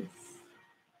possibilities,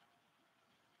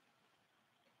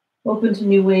 open to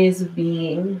new ways of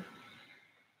being.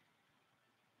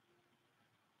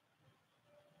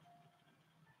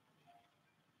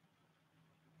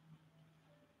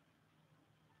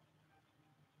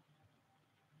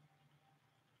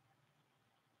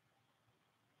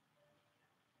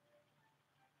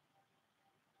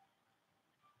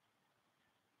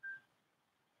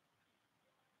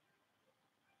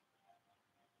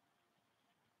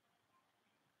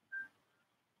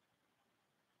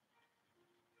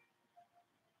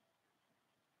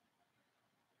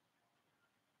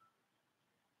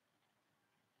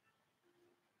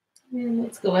 And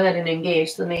let's go ahead and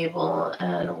engage the navel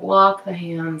and walk the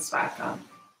hands back up.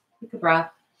 Take a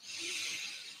breath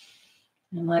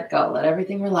and let go. Let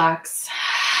everything relax.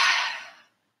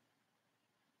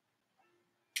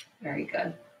 Very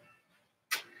good.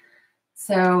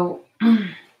 So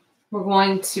we're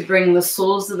going to bring the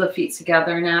soles of the feet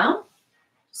together now,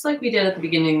 just like we did at the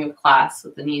beginning of class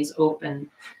with the knees open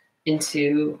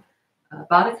into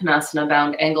Baddha Konasana,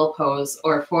 bound angle pose,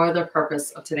 or for the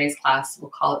purpose of today's class, we'll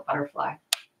call it butterfly.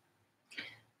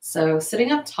 So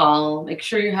sitting up tall, make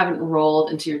sure you haven't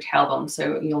rolled into your tailbone.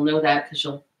 So you'll know that because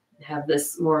you'll have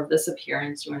this more of this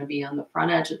appearance. You want to be on the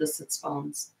front edge of the sits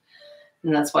bones.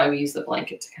 And that's why we use the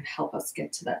blanket to kind of help us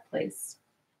get to that place.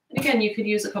 And again, you could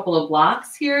use a couple of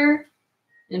blocks here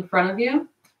in front of you,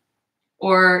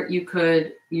 or you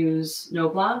could use no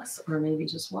blocks or maybe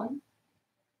just one.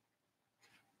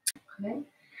 Okay.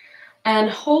 And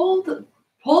pull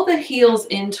the heels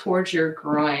in towards your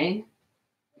groin.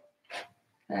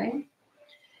 Okay.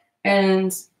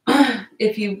 And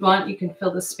if you want, you can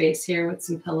fill the space here with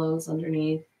some pillows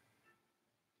underneath.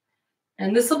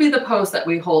 And this will be the pose that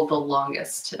we hold the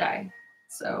longest today.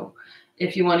 So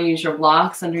if you want to use your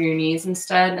blocks under your knees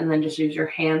instead, and then just use your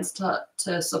hands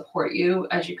to support you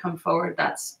as you come forward,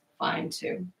 that's fine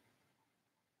too.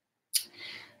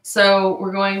 So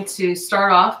we're going to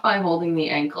start off by holding the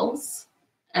ankles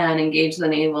and engage the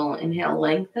navel. Inhale,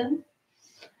 lengthen.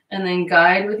 And then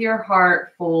guide with your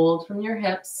heart, fold from your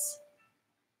hips.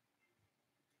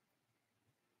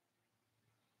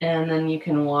 And then you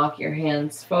can walk your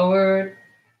hands forward,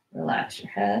 relax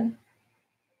your head.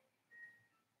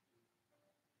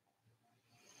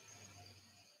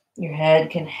 Your head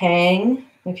can hang.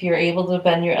 If you're able to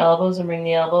bend your elbows and bring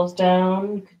the elbows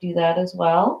down, you could do that as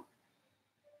well.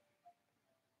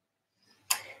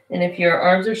 And if your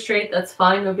arms are straight, that's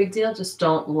fine, no big deal. Just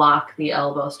don't lock the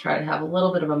elbows. Try to have a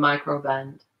little bit of a micro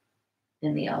bend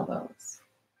in the elbows.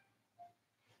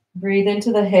 Breathe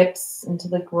into the hips, into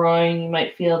the groin. You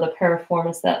might feel the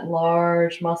piriformis, that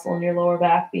large muscle in your lower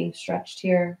back being stretched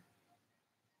here.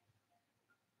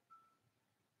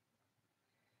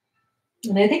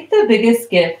 And I think the biggest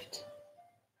gift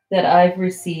that I've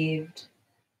received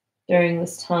during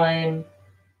this time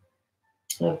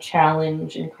of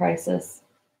challenge and crisis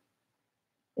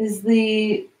is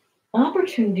the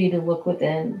opportunity to look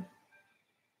within.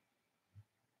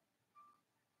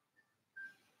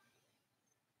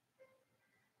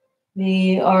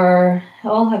 We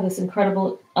all have this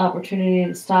incredible opportunity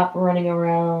to stop running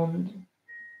around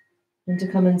and to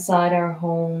come inside our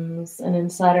homes and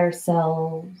inside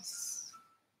ourselves.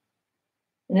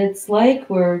 And it's like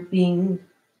we're being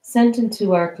sent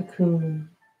into our cocoon.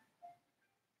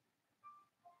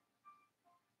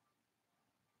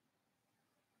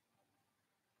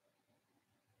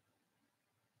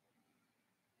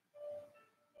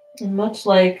 And much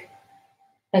like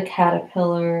a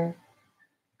caterpillar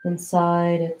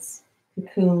inside its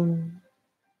cocoon,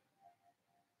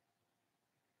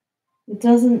 it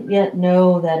doesn't yet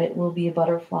know that it will be a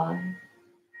butterfly,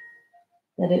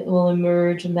 that it will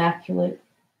emerge immaculate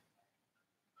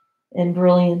and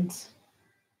brilliant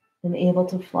and able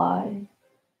to fly.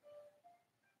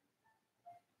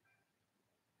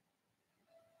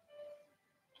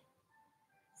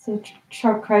 So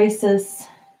sharp crisis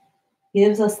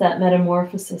gives us that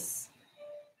metamorphosis.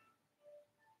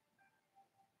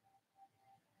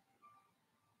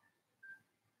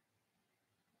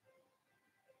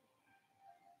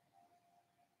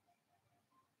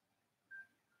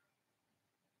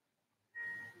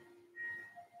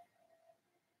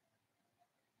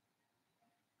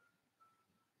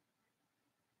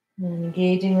 And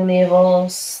engaging the navel,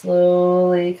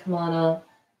 slowly come on up.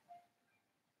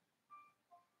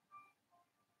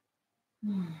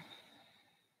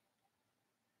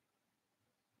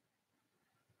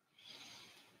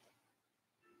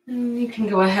 And you can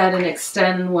go ahead and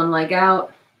extend one leg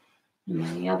out and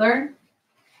then the other.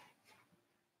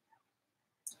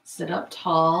 Sit up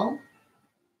tall.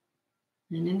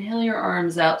 And inhale your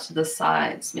arms out to the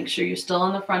sides. Make sure you're still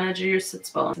on the front edge of your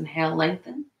sits bones. Inhale,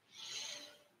 lengthen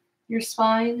your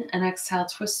spine, and exhale,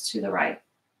 twist to the right.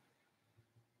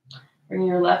 Bring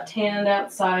your left hand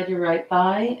outside your right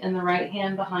thigh and the right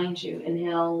hand behind you.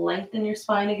 Inhale, lengthen your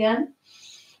spine again.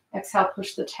 Exhale,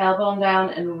 push the tailbone down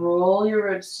and roll your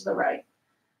ribs to the right.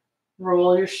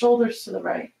 Roll your shoulders to the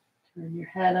right. Turn your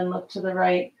head and look to the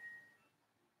right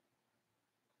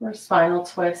for a spinal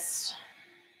twist.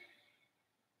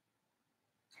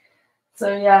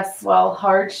 So yes, while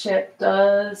hardship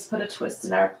does put a twist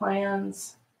in our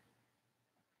plans,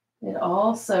 it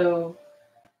also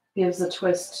gives a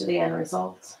twist to the end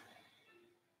result.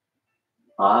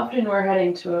 Often we're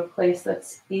heading to a place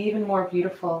that's even more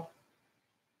beautiful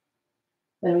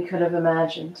than we could have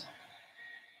imagined.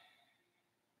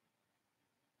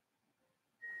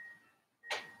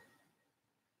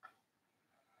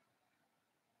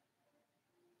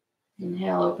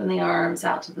 Inhale, open the arms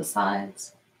out to the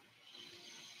sides.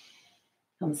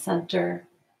 Come center.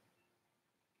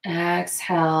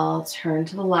 Exhale, turn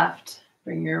to the left.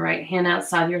 Bring your right hand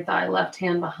outside your thigh, left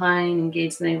hand behind.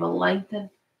 Engage the navel,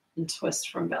 lengthen, and twist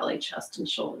from belly, chest, and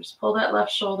shoulders. Pull that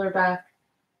left shoulder back.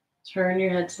 Turn your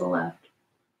head to the left.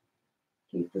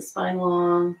 Keep the spine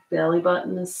long. Belly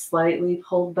button is slightly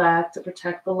pulled back to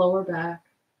protect the lower back.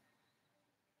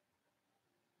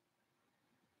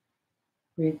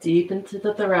 Breathe deep into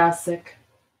the thoracic.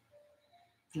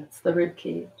 That's the rib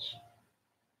cage.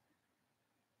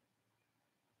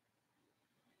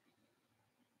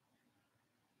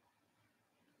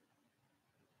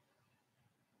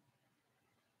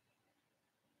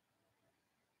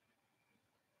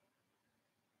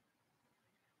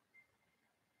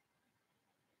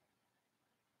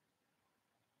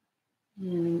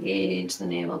 And engage the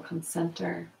navel, come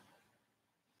center.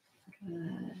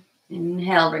 Good.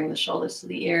 Inhale, bring the shoulders to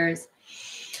the ears.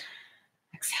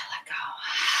 Exhale, let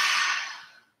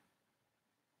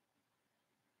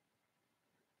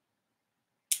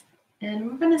go.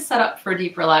 And we're going to set up for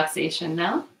deep relaxation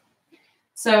now.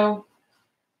 So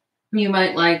you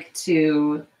might like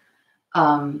to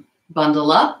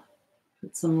bundle up,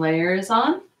 put some layers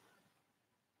on.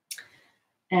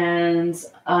 And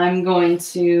I'm going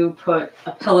to put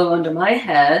a pillow under my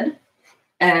head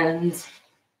and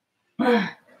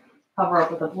cover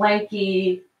up with a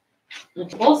blankie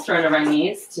and a bolster under my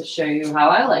knees to show you how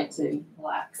I like to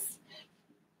relax.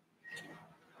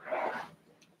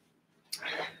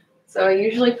 So I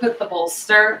usually put the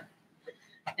bolster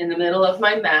in the middle of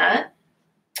my mat,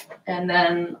 and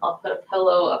then I'll put a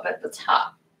pillow up at the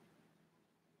top.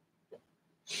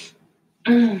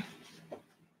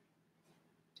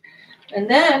 And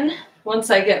then once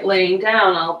I get laying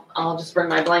down, I'll just bring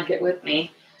my blanket with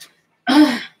me.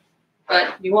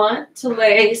 But you want to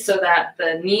lay so that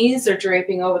the knees are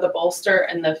draping over the bolster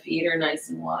and the feet are nice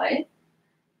and wide.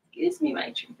 Excuse me,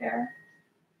 my tree bear.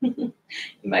 You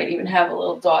might even have a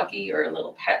little doggy or a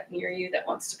little pet near you that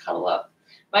wants to cuddle up.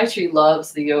 My tree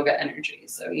loves the yoga energy,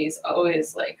 so he's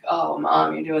always like, "Oh,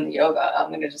 Mom, you're doing the yoga. I'm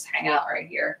going to just hang out right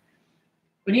here."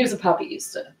 When he was a puppy, he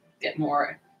used to get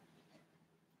more.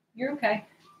 You're okay.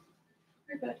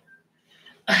 You're good.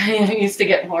 I used to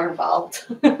get more involved,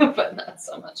 but not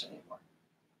so much anymore.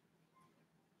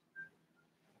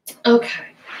 Okay,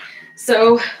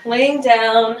 so laying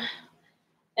down,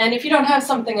 and if you don't have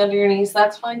something under your knees,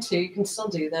 that's fine too. You can still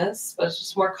do this, but it's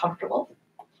just more comfortable.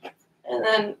 And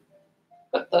then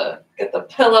get the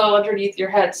pillow underneath your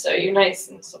head so you're nice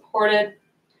and supported.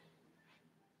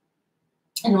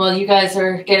 And while you guys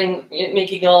are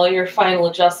making all your final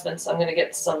adjustments, I'm going to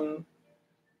get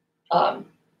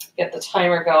get the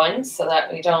timer going so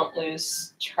that we don't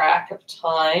lose track of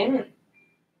time.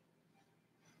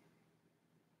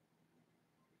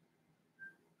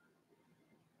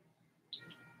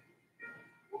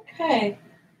 Okay,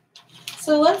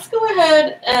 so let's go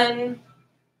ahead and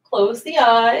close the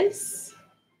eyes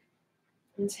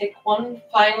and take one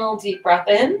final deep breath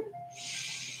in.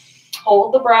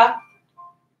 Hold the breath.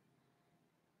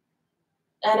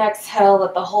 And exhale,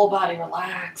 let the whole body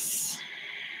relax.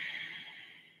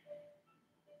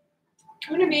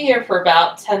 I'm going to be here for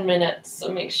about 10 minutes,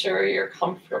 so make sure you're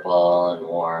comfortable and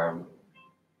warm.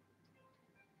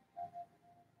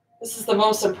 This is the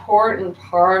most important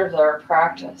part of our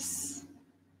practice.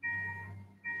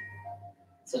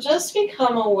 So just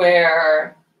become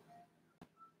aware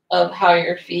of how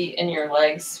your feet and your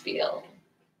legs feel.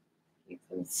 Keep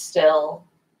them still.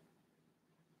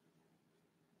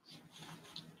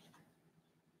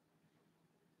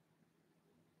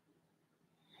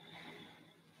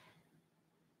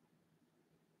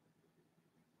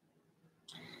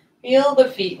 Feel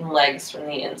the feet and legs from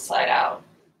the inside out.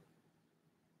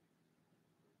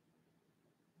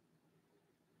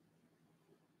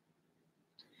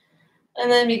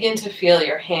 And then begin to feel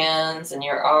your hands and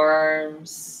your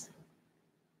arms.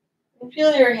 And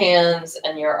feel your hands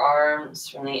and your arms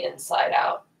from the inside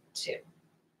out too.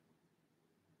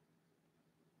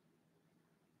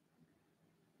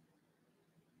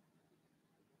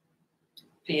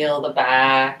 Feel the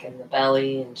back and the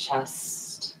belly and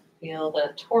chest. Feel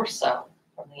the torso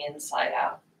from the inside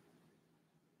out.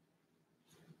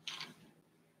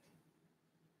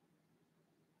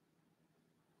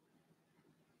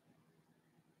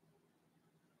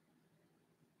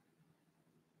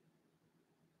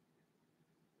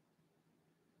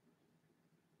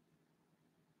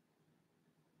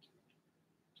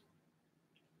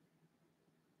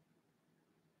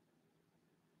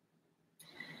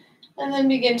 And then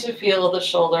begin to feel the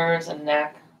shoulders and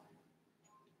neck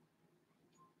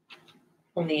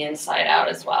from the inside out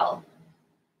as well.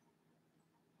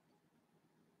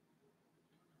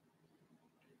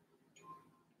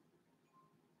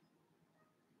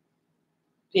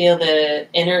 Feel the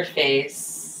inner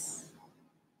face.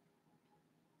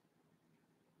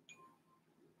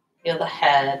 Feel the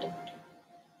head.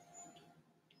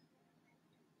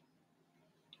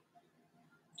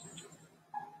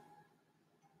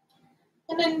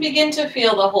 And then begin to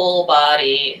feel the whole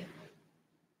body.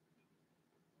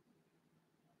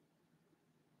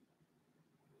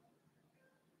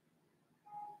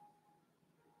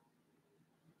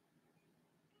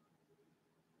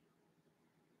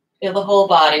 Feel the whole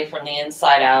body from the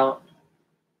inside out.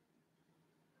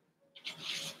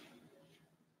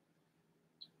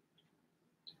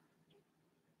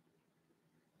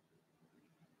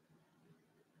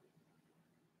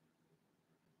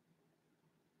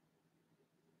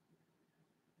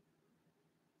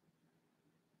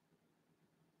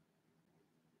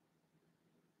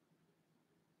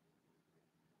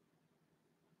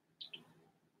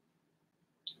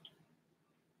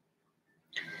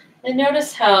 And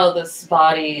notice how this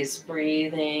body is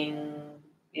breathing.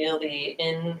 Feel the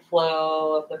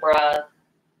inflow of the breath,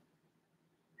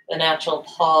 the natural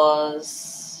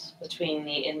pause between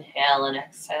the inhale and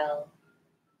exhale.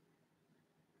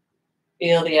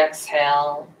 Feel the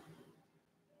exhale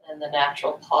and the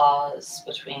natural pause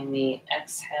between the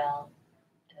exhale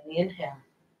and the inhale.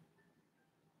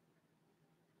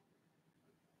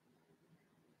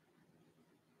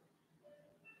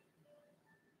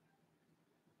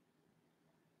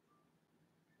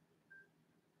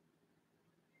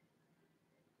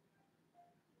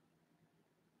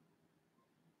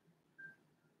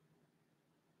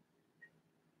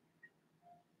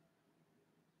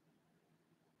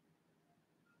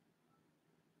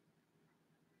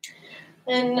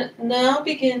 And now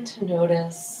begin to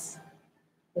notice,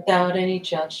 without any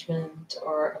judgment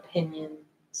or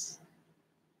opinions,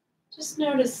 just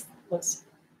notice what's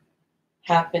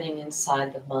happening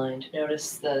inside the mind.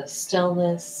 Notice the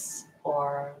stillness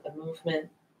or the movement,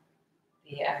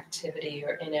 the activity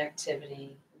or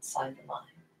inactivity inside the mind.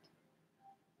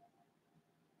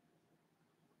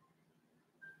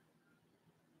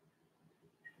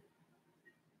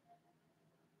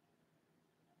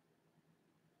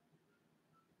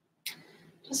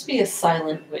 Just be a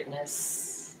silent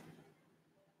witness,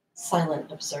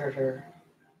 silent observer.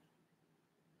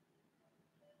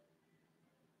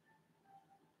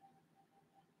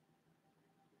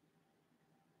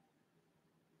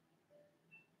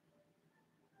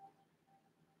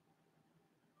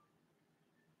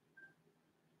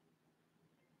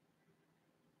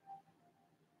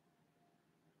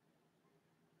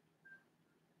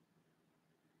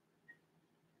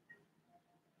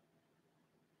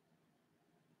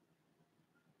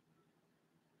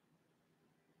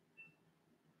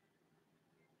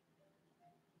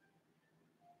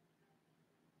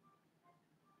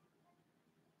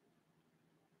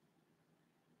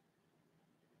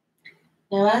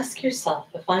 Now ask yourself,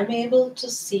 if I'm able to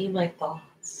see my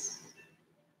thoughts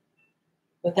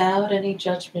without any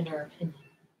judgment or opinion,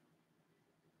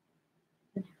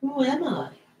 then who am I?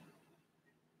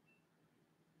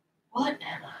 What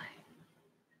am I?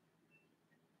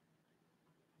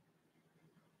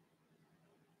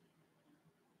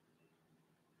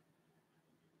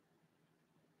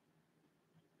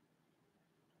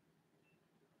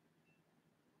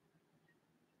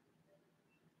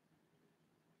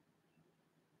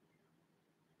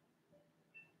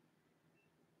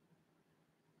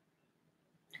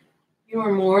 You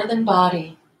are more than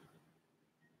body.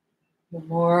 You're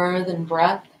more than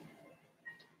breath.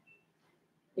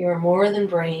 You are more than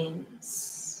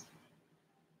brains.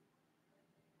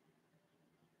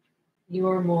 You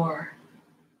are more.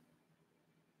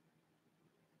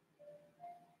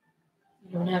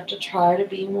 You don't have to try to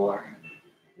be more.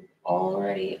 You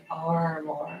already are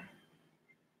more.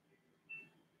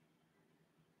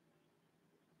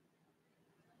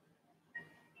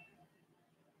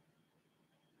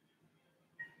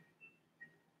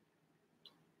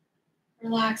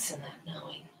 Relax in that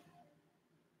knowing.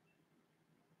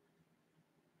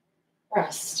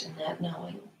 Rest in that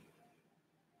knowing.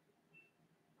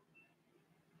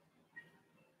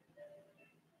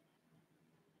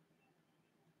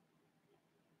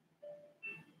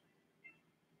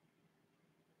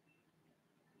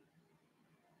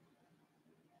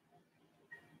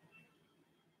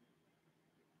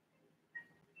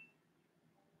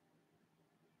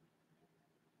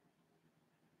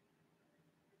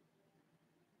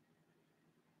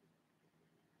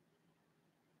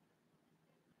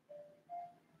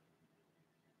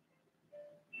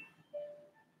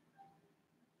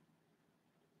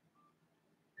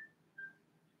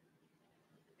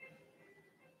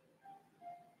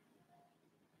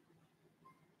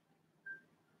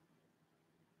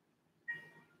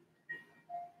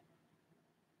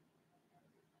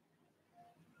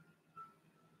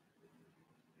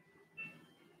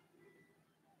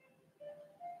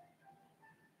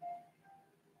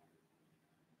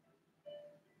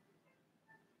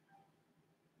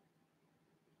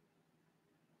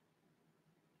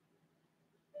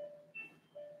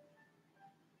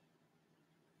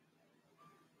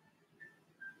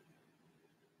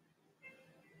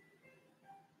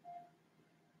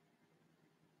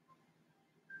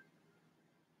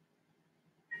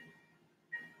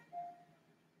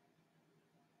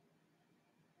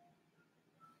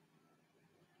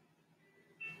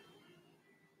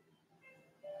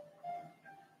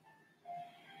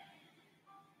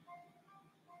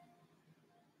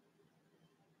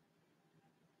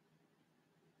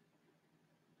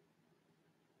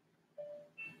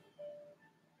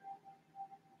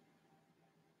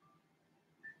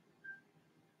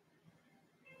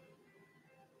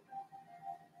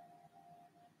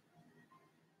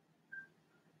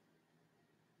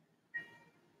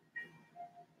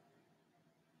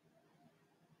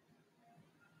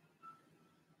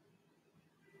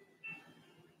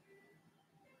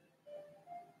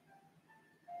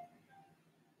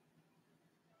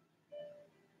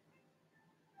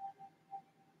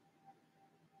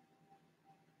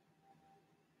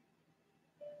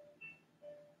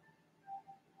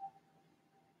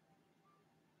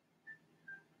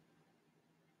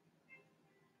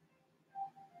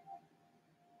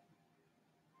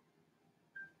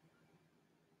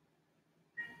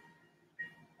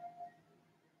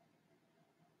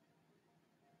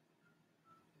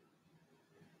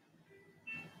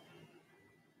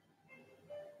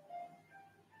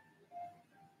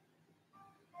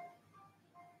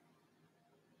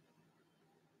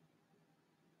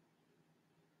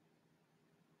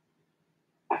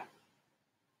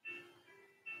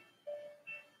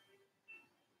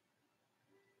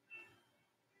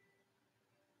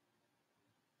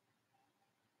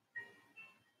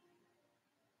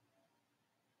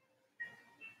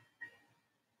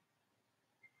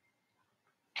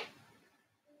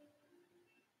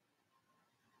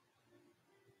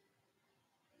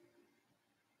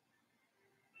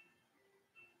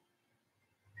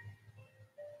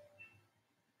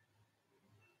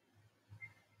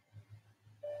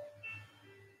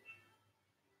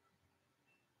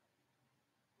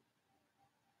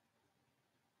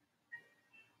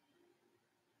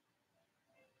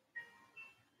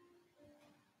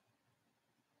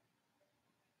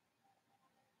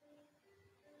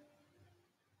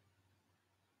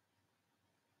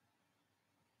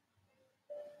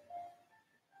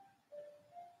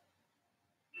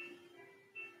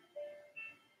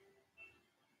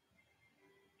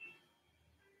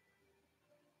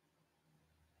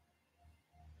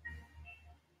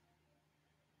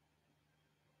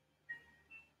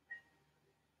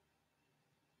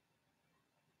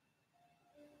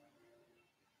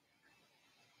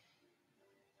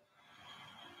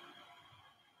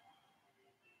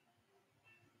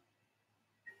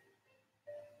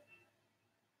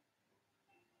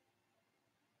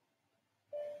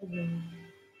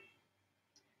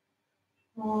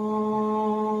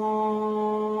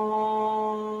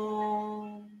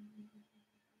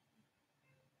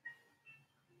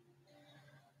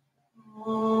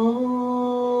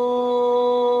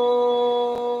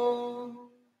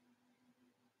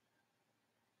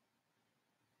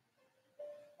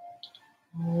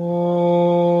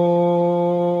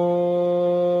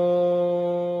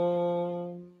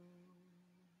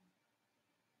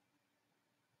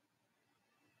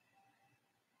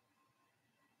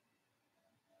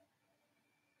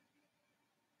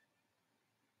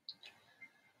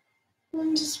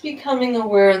 And just becoming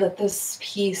aware that this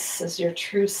peace is your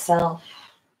true self,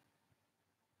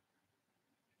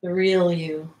 the real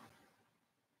you.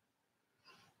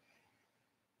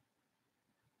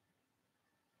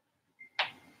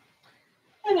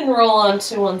 And then roll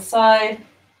onto one side.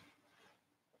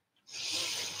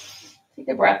 Take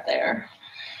a breath there.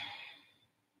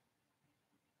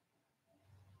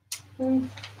 And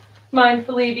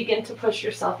mindfully begin to push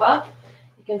yourself up.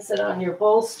 You can sit on your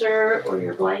bolster or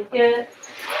your blanket.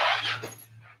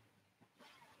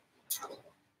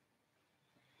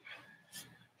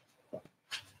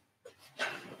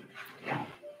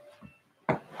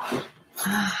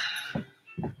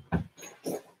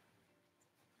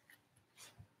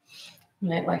 You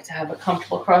might like to have a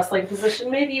comfortable cross-leg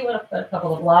position. Maybe you want to put a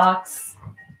couple of blocks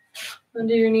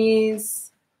under your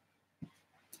knees. You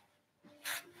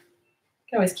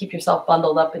can always keep yourself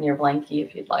bundled up in your blankie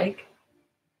if you'd like.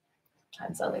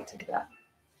 Sometimes I like to do that.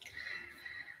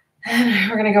 And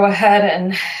we're going to go ahead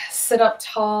and sit up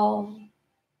tall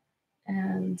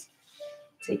and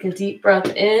take a deep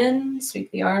breath in. Sweep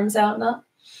the arms out and up.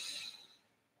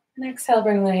 And exhale,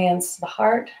 bring the hands to the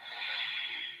heart.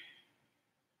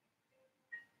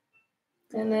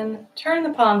 And then turn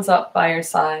the palms up by your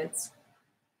sides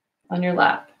on your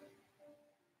lap.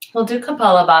 We'll do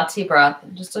Kapalabhati breath,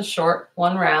 just a short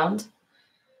one round.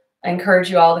 I encourage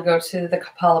you all to go to the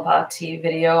Kapalabhati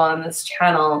video on this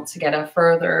channel to get a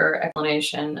further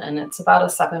explanation, and it's about a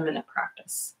 7-minute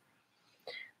practice.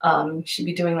 You should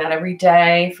be doing that every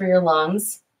day for your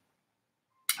lungs.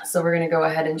 So we're going to go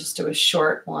ahead and just do a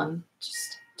short one,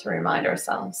 just to remind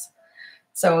ourselves.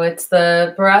 So it's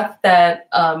the breath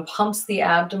that pumps the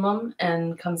abdomen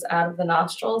and comes out of the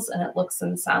nostrils, and it looks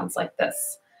and sounds like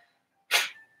this.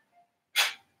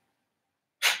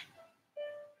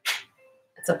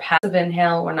 It's a passive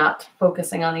inhale. We're not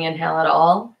focusing on the inhale at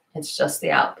all. It's just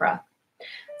the out breath.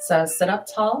 So sit up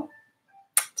tall.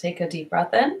 Take a deep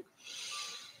breath in.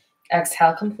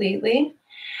 Exhale completely.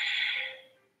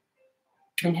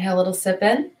 Inhale a little sip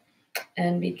in.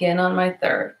 And begin on my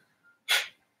third.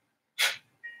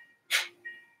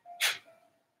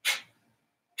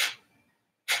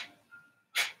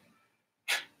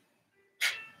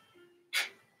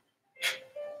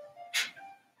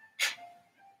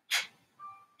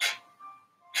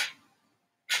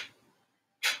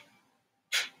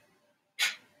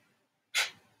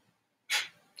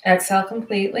 Exhale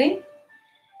completely.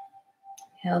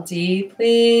 Inhale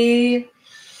deeply.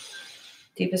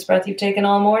 Deepest breath you've taken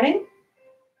all morning,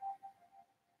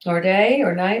 or day,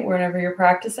 or night, whenever you're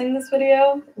practicing this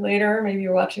video. Later, maybe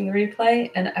you're watching the replay,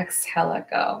 and exhale,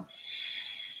 let go.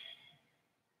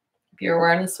 Keep your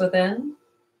awareness within.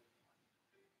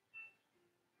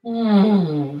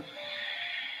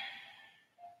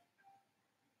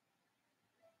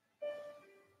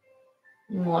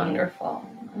 Wonderful.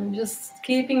 And just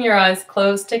keeping your eyes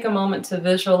closed, take a moment to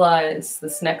visualize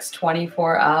this next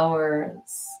 24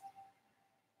 hours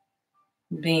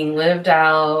being lived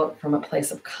out from a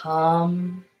place of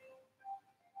calm,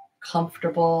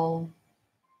 comfortable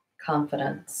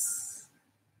confidence.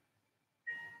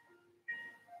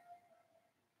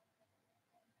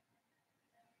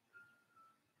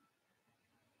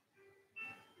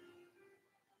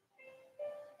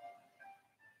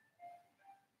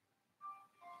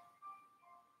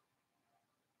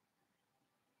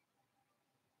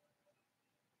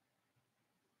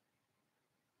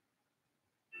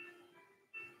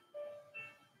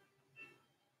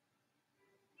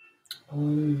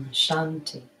 Om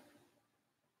Shanti,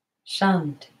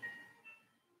 Shanti,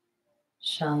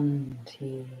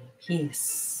 Shanti.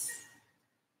 Peace,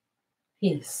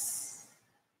 peace,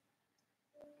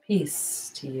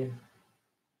 peace to you.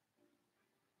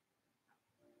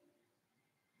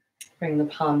 Bring the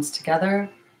palms together.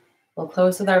 We'll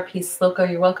close with our peace sloka.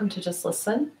 You're welcome to just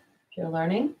listen if you're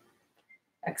learning.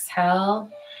 Exhale,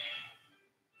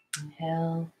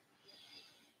 inhale.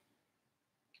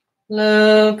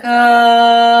 Loka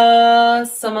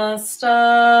samasta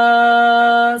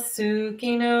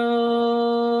sukhino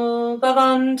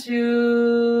bhavantu.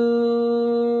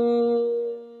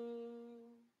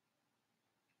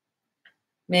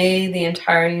 May the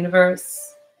entire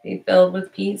universe be filled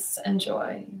with peace and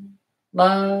joy,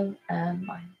 love and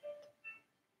light.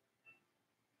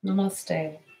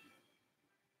 Namaste.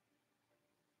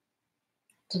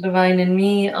 The divine in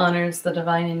me honors the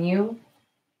divine in you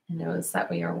and knows that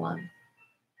we are one.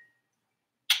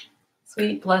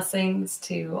 Sweet blessings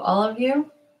to all of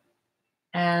you.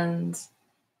 And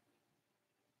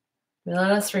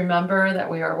let us remember that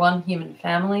we are one human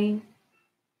family.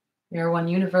 We are one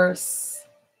universe.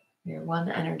 We are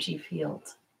one energy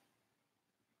field.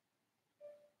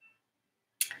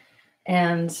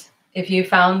 And if you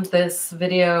found this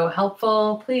video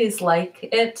helpful, please like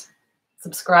it,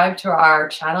 subscribe to our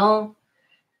channel,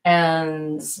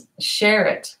 and share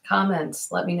it. Comment,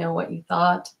 let me know what you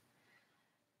thought.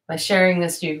 By sharing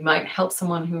this, you might help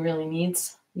someone who really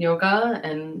needs yoga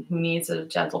and who needs a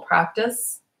gentle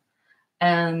practice.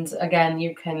 And again,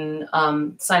 you can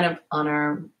sign up on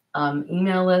our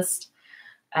email list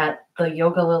at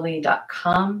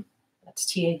theyogalily.com. That's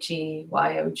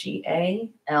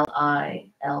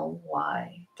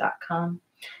THEYOGALILY.com.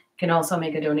 You can also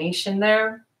make a donation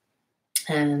there.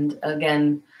 And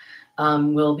again,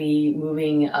 we'll be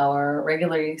moving our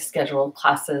regularly scheduled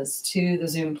classes to the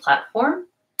Zoom platform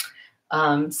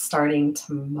starting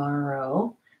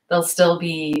tomorrow. There'll still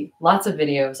be lots of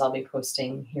videos I'll be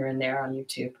posting here and there on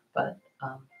YouTube, but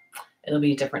it'll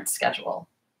be a different schedule.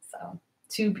 So,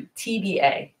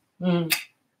 TBA.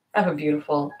 Have a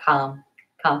beautiful, calm,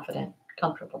 confident,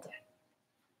 comfortable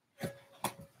day.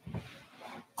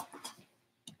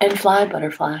 And fly,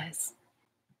 butterflies.